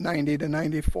 90 to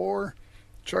 94.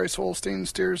 Choice Holstein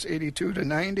steers 82 to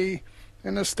 90.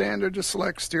 And the standard to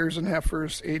select steers and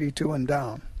heifers 82 and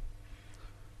down.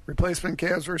 Replacement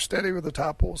calves were steady with the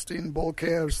top Holstein bull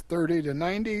calves 30 to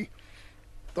 90,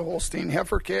 the Holstein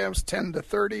heifer calves 10 to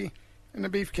 30, and the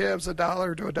beef calves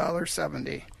 $1 to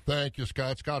 $1.70. Thank you,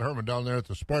 Scott. Scott Herman down there at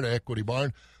the Sparta Equity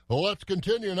Barn. Well, let's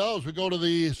continue now as we go to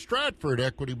the Stratford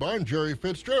Equity Barn. Jerry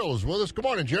Fitzgerald is with us. Good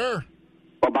morning, Jerry.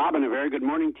 Well, Bob, and a very good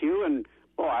morning to you. And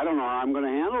I don't know how I'm going to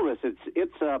handle this.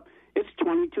 It's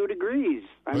 22 degrees.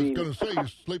 I was going to say, you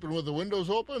sleeping with the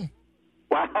windows open?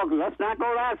 Well, let's not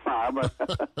go that far, but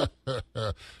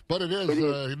but it is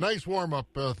a nice warm-up.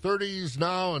 30s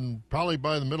now, and probably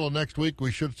by the middle of next week,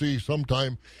 we should see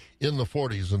sometime in the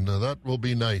 40s, and that will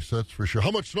be nice, that's for sure.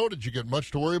 How much snow did you get?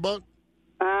 Much to worry about?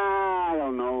 I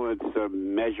don't know. It's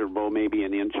measurable, maybe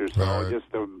an inch or so. Right.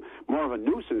 Just more of a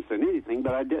nuisance than anything,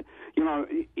 but I did,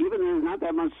 even there's not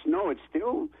that much snow, it's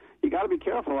still, you got to be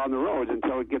careful on the roads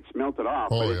until it gets melted off.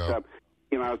 Oh, but yeah.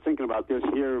 I was thinking about this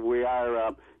here. We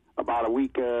are about a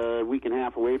week and a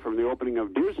half away from the opening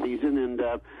of deer season, and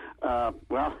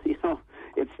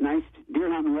it's nice deer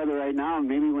hunting weather right now, and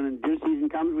maybe when deer season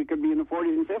comes, we could be in the 40s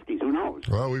and 50s. Who knows?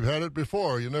 Well, we've had it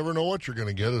before. You never know what you're going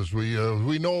to get, as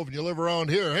we know if you live around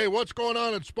here. Hey, what's going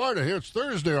on at Sparta? Here, it's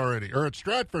Thursday already, or at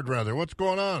Stratford, rather. What's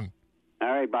going on? All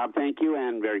right, Bob, thank you,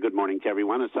 and very good morning to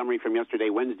everyone. A summary from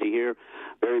yesterday, Wednesday here.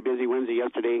 Very busy Wednesday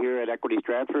yesterday here at Equity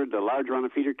Stratford, the large run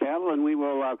of feeder cattle, and we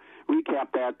will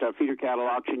recap that feeder cattle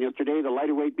auction yesterday. The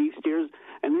lighter weight beef steers,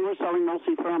 and we were selling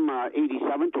mostly from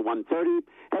 87 to 130.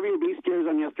 Heavier beef steers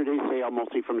on yesterday's sale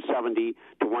mostly from 70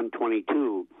 to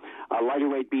 122. Lighter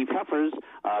weight beef heifers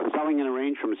selling in a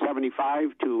range from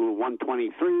 75 to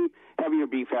 123. Heavier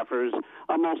beef heifers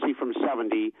mostly from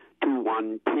 70 to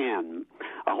 110.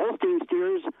 Holstein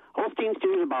steers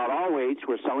about all weights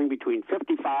were selling between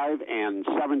 55 and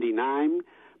 79.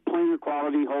 Plainer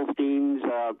quality Holsteins,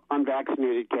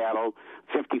 unvaccinated cattle,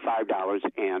 $55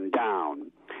 and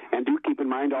down. And do keep in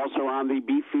mind also on the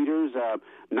beef feeders,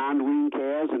 non-weaned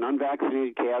calves and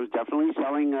unvaccinated calves definitely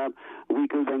selling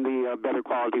weaker than the better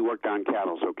quality worked-on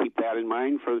cattle. So keep that in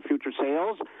mind for the future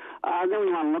sales. Then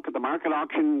we want to look at the market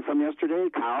auction from yesterday.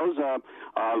 Cows,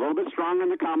 a little bit stronger in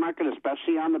the cow market,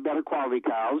 especially on the better quality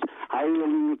cows.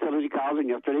 High-yielding utility cows in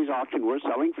yesterday's auction were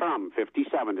selling from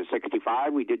 57 to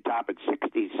 65. We did top at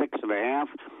 66.5.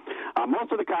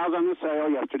 Most of the cows on the sale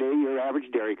yesterday, your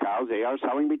average dairy cows, they are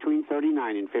selling between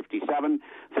 39 and 57.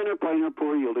 Thinner, plainer,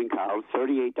 poor yielding cows,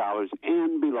 $38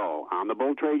 and below. On the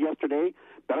bull trade yesterday,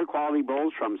 better quality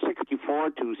bulls from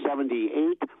 64 to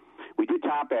 78. We did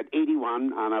top at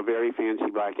 81 on a very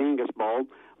fancy Black Angus bull.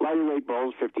 Lighter weight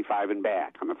bulls, 55 and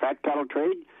back. On the fat cattle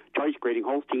trade, choice grading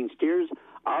Holstein steers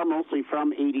are mostly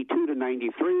from 82 to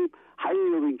 93. Higher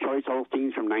yielding choice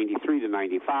Holsteins from 93 to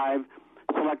 95.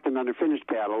 Select and underfinished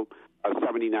cattle,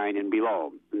 79 and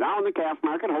below. Now in the calf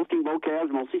market, Holstein bull calves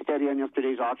mostly steady on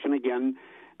yesterday's auction again.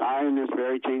 In this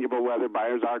very changeable weather,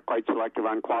 buyers are quite selective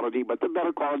on quality, but the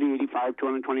better quality 85,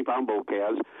 220-pound bull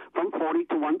calves from 40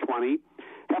 to 120.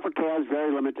 Heifer calves,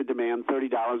 very limited demand,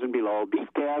 $30 and below. Beef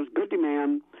calves, good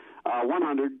demand,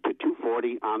 100 to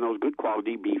 240 on those good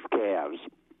quality beef calves.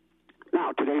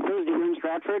 Now, today, Thursday, here in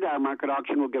Stratford, our market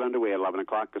auction will get underway at 11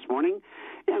 o'clock this morning.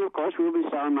 And, of course, we'll be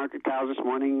selling market cows this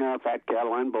morning, fat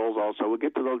cattle and bulls also. We'll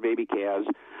get to those baby calves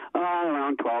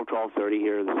around 12:30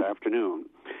 here this afternoon.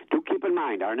 Do keep in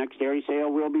mind, our next dairy sale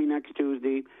will be next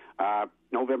Tuesday,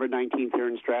 November 19th here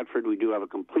in Stratford. We do have a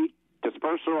complete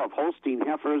dispersal of Holstein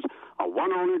heifers, a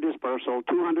one-owner dispersal,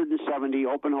 270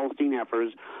 open Holstein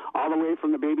heifers, all the way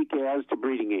from the baby calves to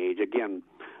breeding age. Again,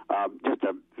 just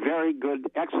a very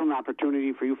good, excellent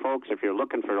opportunity for you folks if you're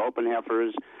looking for open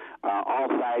heifers, all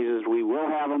sizes. We will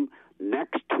have them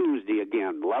next Tuesday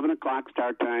again, 11 o'clock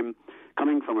start time,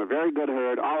 coming from a very good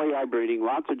herd, all AI breeding,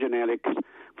 lots of genetics,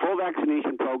 full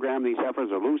vaccination program. These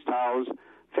heifers are loose housed,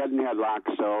 fed in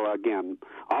headlocks. So, again,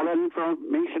 all that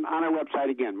information on our website.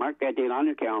 Again, mark that date on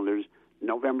your calendars,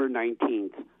 November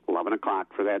 19th, 11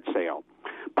 o'clock for that sale.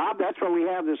 Bob, that's what we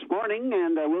have this morning,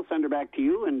 and we'll send her back to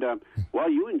you. And, well,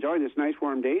 you enjoy this nice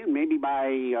warm day, and maybe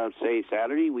by, say,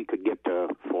 Saturday, we could get to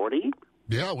 40.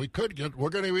 Yeah, we could get. We're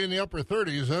going to be in the upper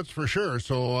 30s, that's for sure.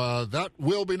 So that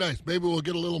will be nice. Maybe we'll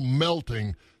get a little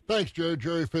melting. Thanks, Jerry.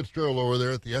 Jerry Fitzgerald over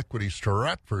there at the Equity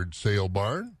Stratford Sale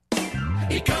Barn.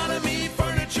 Economy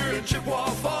Furniture in Chippewa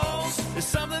Falls is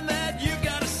something that you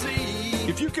gotta see.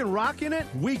 If you can rock in it,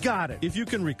 we got it. If you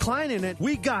can recline in it,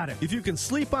 we got it. If you can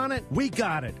sleep on it, we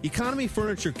got it. Economy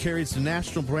Furniture carries the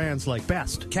national brands like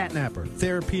Best, Catnapper,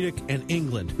 Therapeutic, and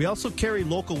England. We also carry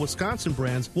local Wisconsin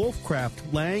brands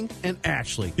Wolfcraft, Lang, and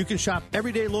Ashley. You can shop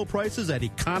everyday low prices at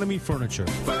Economy Furniture.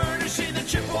 Furnishing the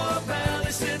Chippewa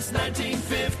Valley since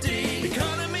 1950.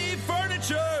 Economy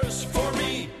Furniture's for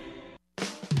me.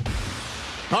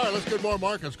 All right, let's get more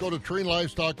markets. Go to Treen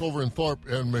Livestock over in Thorpe,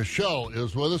 and Michelle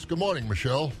is with us. Good morning,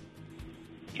 Michelle.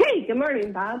 Hey, good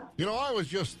morning, Bob. You know, I was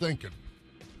just thinking.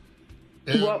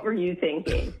 What were you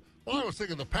thinking? Well, I was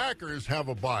thinking the Packers have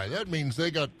a bye. That means they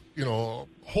got, a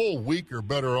whole week or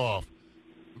better off.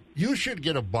 You should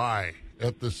get a bye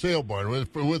at the sale barn.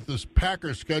 With this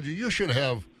Packers schedule, you should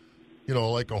have,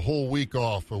 like a whole week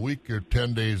off, a week or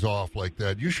 10 days off like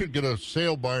that. You should get a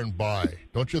sale barn bye,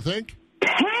 don't you think?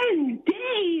 10 days?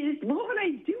 What would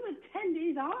I do with 10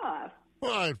 days off?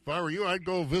 Well, if I were you, I'd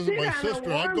go visit my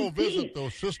sister. I'd go visit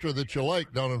those sister that you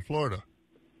like down in Florida.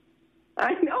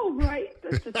 I know, right?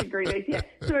 That's such a great idea.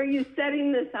 So are you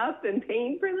setting this up and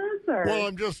paying for this? Or? Well,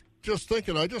 I'm just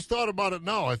thinking. I just thought about it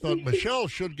now. I thought Michelle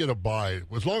should get a bye.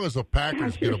 As long as the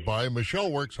Packers get a bye,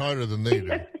 Michelle works harder than they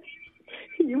do.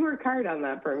 You work hard on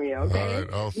that for me, okay? All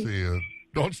right, I'll see you.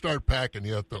 Don't start packing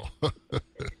yet, though.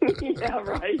 Yeah,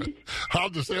 right.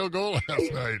 How'd the sale go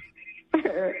last night?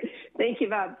 Thank you,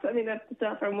 Bob. Summing up the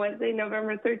sale from Wednesday,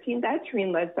 November 13th at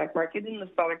Treen Livestock Market in the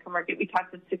Spellica Market. We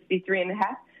topped at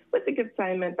 63.5 with a good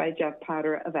assignment by Jeff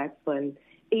Potter of Excellent.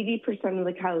 80% of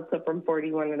the cows sold from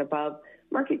 41 and above.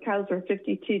 Market cows were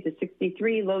 52 to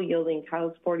 63. Low-yielding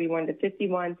cows 41 to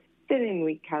 51. Thin-in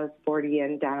weak cows 40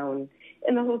 and down.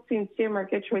 In the Holstein steer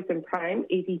market, choice and prime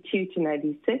 82 to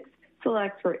 96.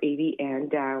 Selects were 80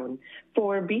 and down.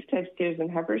 For beef type steers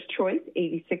and heifers, choice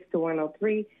 86 to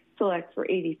 103. Selects were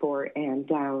 84 and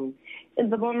down. In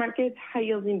the bull market,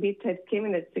 high-yielding beef types came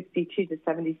in at 62 to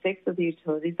 76, with the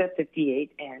utilities at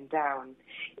 58 and down.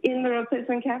 In the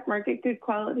replacement calf market, good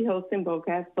quality Holstein bull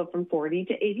calves sold from $40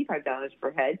 to $85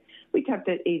 per head. We topped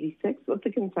at 86 with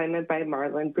the consignment by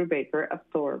Marlon Brubaker of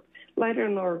Thorpe. Lighter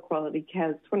and lower quality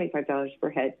calves, $25 per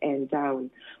head and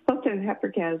down. Holstein heifer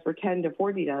calves were $10 to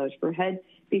 $40 per head.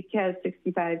 Beef calves,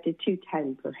 $65 to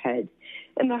 $210 per head.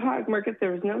 In the hog market,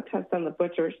 there was no test on the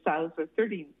butcher. Sows were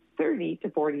 30 to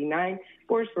 49.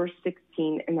 Boars were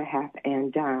 16.5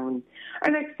 and down.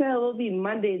 Our next sale will be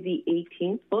Monday the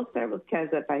 18th. We'll start with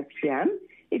calves at 5 p.m.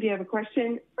 If you have a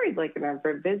question or you'd like an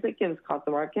offer visit, give us a call at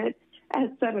the market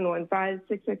at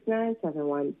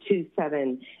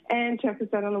 715-669-7127. And check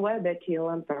us out on the web at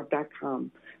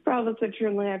tlmthorpe.com. For all of us at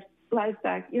True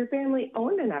Livestock, your family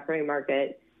owned an operating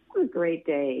market. Have a great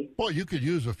day. Well, you could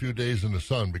use a few days in the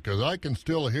sun because I can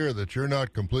still hear that you're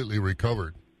not completely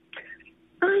recovered.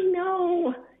 I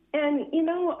know. And,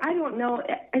 I don't know.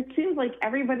 It seems like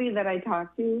everybody that I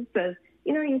talk to says,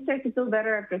 you start to feel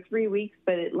better after 3 weeks,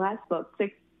 but it lasts about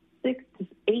six to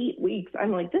 8 weeks.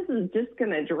 I'm like, this is just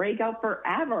going to drag out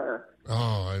forever.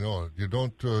 Oh, I know. You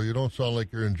don't sound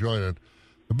like you're enjoying it.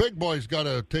 The big boy's got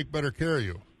to take better care of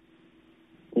you.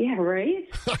 Yeah, right?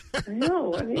 I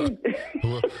know. I mean,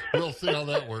 we'll see how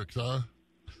that works, huh?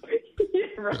 Yeah,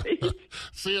 right.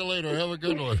 See you later. Have a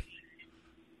good one.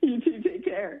 You too. Take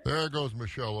care. There goes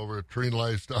Michelle over at Treen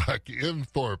Livestock in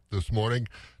Thorpe this morning.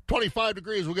 25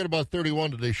 degrees. We'll get about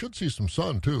 31 today. Should see some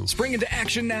sun, too. Spring into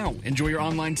action now. Enjoy your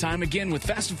online time again with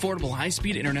fast, affordable,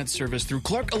 high-speed internet service through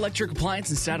Clark Electric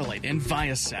Appliance and Satellite and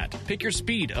Viasat. Pick your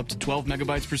speed up to 12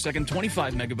 megabytes per second,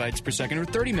 25 megabytes per second, or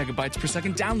 30 megabytes per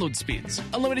second download speeds.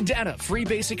 Unlimited data, free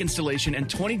basic installation, and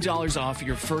 $20 off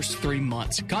your first 3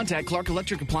 months. Contact Clark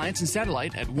Electric Appliance and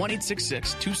Satellite at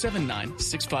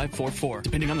 1-866-279-6544.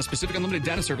 Depending on the specific unlimited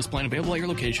data service plan available at your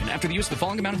location. After the use of the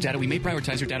following amount of data, we may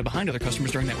prioritize your data behind other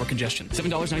customers during network congestion.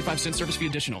 $7.95 service fee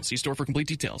additional. See store for complete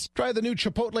details. Try the new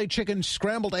Chipotle Chicken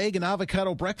Scrambled Egg and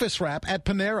Avocado Breakfast Wrap at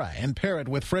Panera and pair it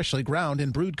with freshly ground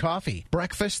and brewed coffee.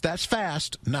 Breakfast that's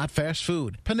fast, not fast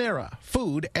food. Panera,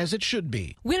 food as it should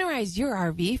be. Winterize your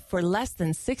RV for less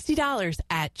than $60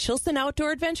 at Chilson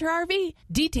Outdoor Adventure RV.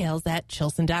 Details at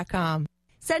chilson.com.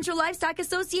 Central Livestock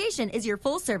Association is your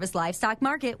full-service livestock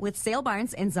market with sale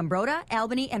barns in Zumbrota,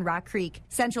 Albany, and Rock Creek.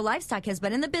 Central Livestock has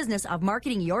been in the business of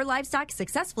marketing your livestock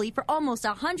successfully for almost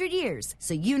 100 years,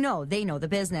 so you know they know the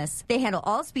business. They handle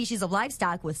all species of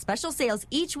livestock with special sales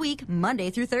each week,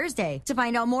 Monday through Thursday. To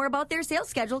find out more about their sales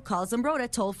schedule, call Zumbrota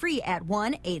toll-free at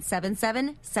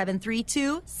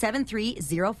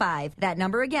 1-877-732-7305. That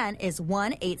number again is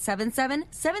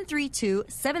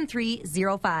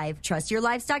 1-877-732-7305. Trust your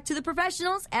livestock to the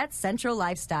professionals at Central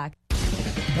Livestock.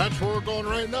 That's where we're going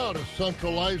right now, to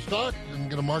Central Livestock. And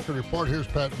get a market report. Here's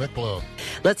Pat Mikla.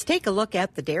 Let's take a look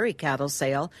at the dairy cattle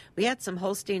sale. We had some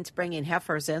Holsteins bringing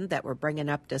heifers in that were bringing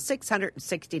up to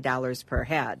 $660 per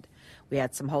head. We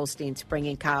had some Holsteins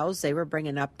bringing cows. They were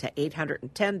bringing up to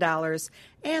 $810,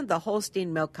 and the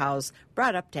Holstein milk cows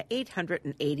brought up to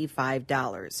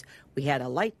 $885. We had a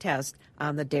light test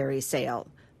on the dairy sale.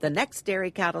 The next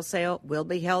dairy cattle sale will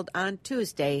be held on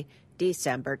Tuesday,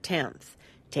 December 10th.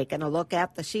 Taking a look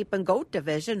at the sheep and goat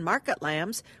division, market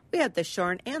lambs, we had the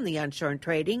shorn and the unshorn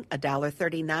trading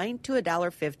 $1.39 to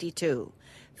 $1.52.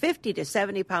 50 to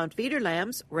 70 pound feeder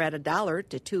lambs were at $1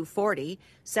 to $2.40.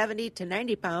 70 to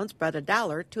 90 pounds brought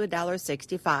 $1 to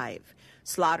 $1.65.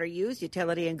 Slaughter ewes,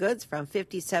 utility and goods from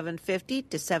 $57.50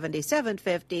 to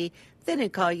 $77.50. Thin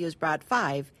and cull ewes brought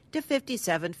 $5 to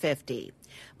 $57.50.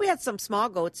 We had some small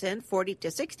goats in, 40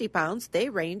 to 60 pounds. They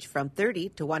range from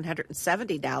 $30 to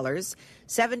 $170.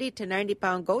 70 to 90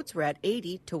 pound goats were at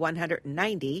 $80 to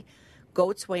 $190.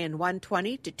 Goats weighing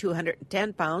 120 to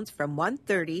 210 pounds from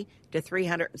 $130 to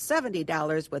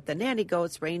 $370, with the nanny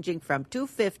goats ranging from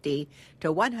 $250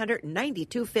 to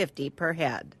 $192.50 per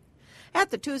head. At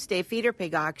the Tuesday feeder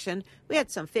pig auction, we had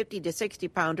some 50 to 60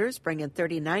 pounders bringing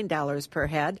 $39 per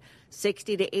head.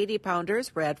 60 to 80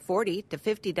 pounders were at $40 to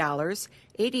 $50.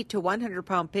 80 to 100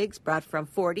 pound pigs brought from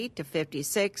 $40 to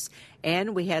 $56.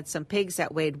 And we had some pigs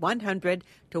that weighed 100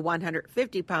 to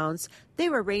 150 pounds. They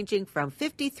were ranging from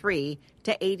 $53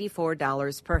 to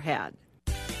 $84 per head.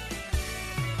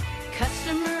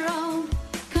 Customer owned,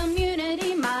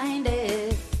 community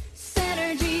minded,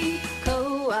 Synergy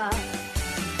Co-op.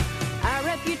 Our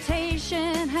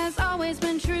reputation has always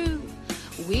been true.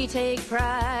 We take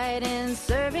pride in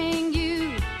serving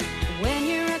you. When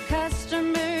you're a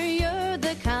customer, you're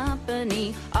the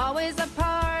company. Always a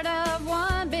part of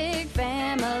one big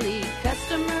family.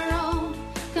 Customer owned,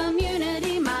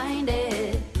 community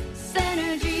minded,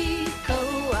 Synergy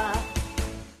Co-op.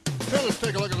 Well, let's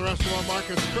take a look at the rest of our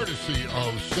markets, courtesy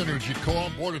of Synergy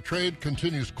Co-op. Board of Trade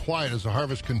continues quiet as the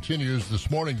harvest continues.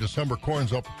 This morning, December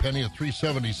corn's up a penny at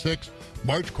 $3.76.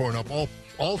 March corn up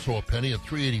also a penny at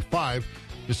 $3.85.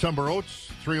 December oats,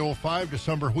 $3.05.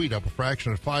 December wheat up a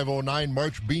fraction at $5.09.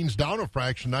 March beans down a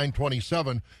fraction,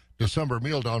 $9.27. December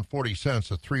meal down 40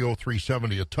 cents at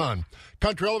 $303.70 a ton.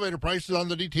 Country elevator prices on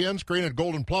the DTNs, grain at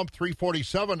Golden Plump,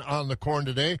 $3.47 on the corn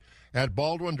today. At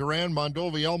Baldwin, Duran,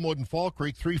 Mondovi, Elmwood, and Fall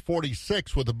Creek,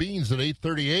 $3.46 with the beans at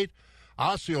 $8.38.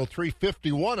 Osseo,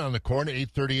 $3.51 on the corn,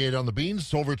 $8.38 on the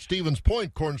beans. Over at Stevens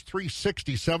Point, corn's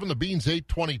 $3.67, the beans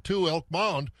 $8.22. Elk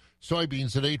Mound,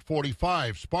 soybeans at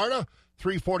 $8.45. Sparta,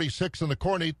 $3.46 on the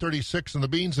corn, $8.36 on the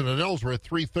beans. And at Ellsworth,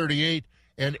 $3.38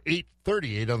 and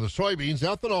 $8.38 on the soybeans.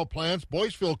 Ethanol plants,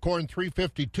 Boyceville corn,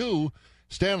 $3.52.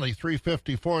 Stanley,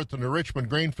 $3.54 in the Richmond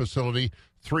Grain Facility,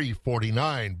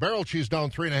 $3.49. Barrel cheese down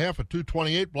 3.5 at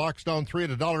 $2.28. Blocks down 3 at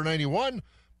 $1.91.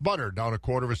 Butter down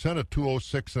 1/4 cent at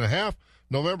 $2.06.5.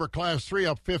 November Class 3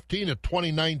 up 15 at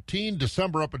 $20.19.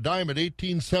 December up a dime at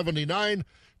 $18.79.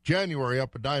 January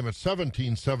up a dime at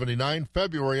 $17.79.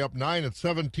 February up 9 at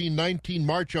 $17.19.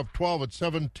 March up 12 at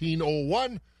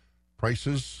 $17.01.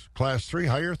 Prices Class 3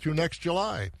 higher through next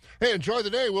July. Hey, enjoy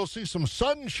the day. We'll see some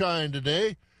sunshine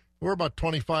today. We're about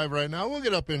 25 right now. We'll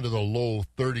get up into the low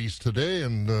 30s today,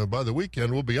 and by the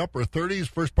weekend we'll be upper 30s.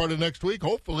 First part of next week,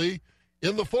 hopefully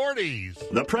in the 40s.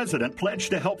 The president pledged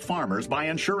to help farmers by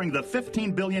ensuring the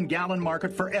 15 billion gallon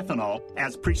market for ethanol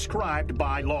as prescribed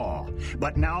by law.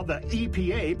 But now the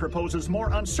EPA proposes more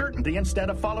uncertainty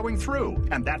instead of following through,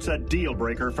 and that's a deal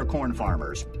breaker for corn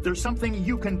farmers. There's something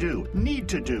you can do, need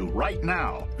to do right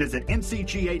now. Visit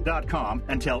ncga.com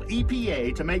and tell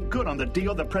EPA to make good on the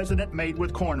deal the president made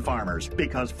with corn farmers,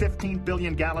 because 15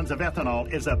 billion gallons of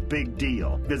ethanol is a big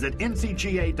deal. Visit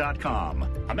ncga.com.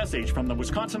 A message from the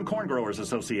Wisconsin Corn Growers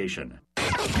Association.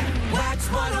 Wax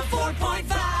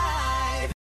 104.5.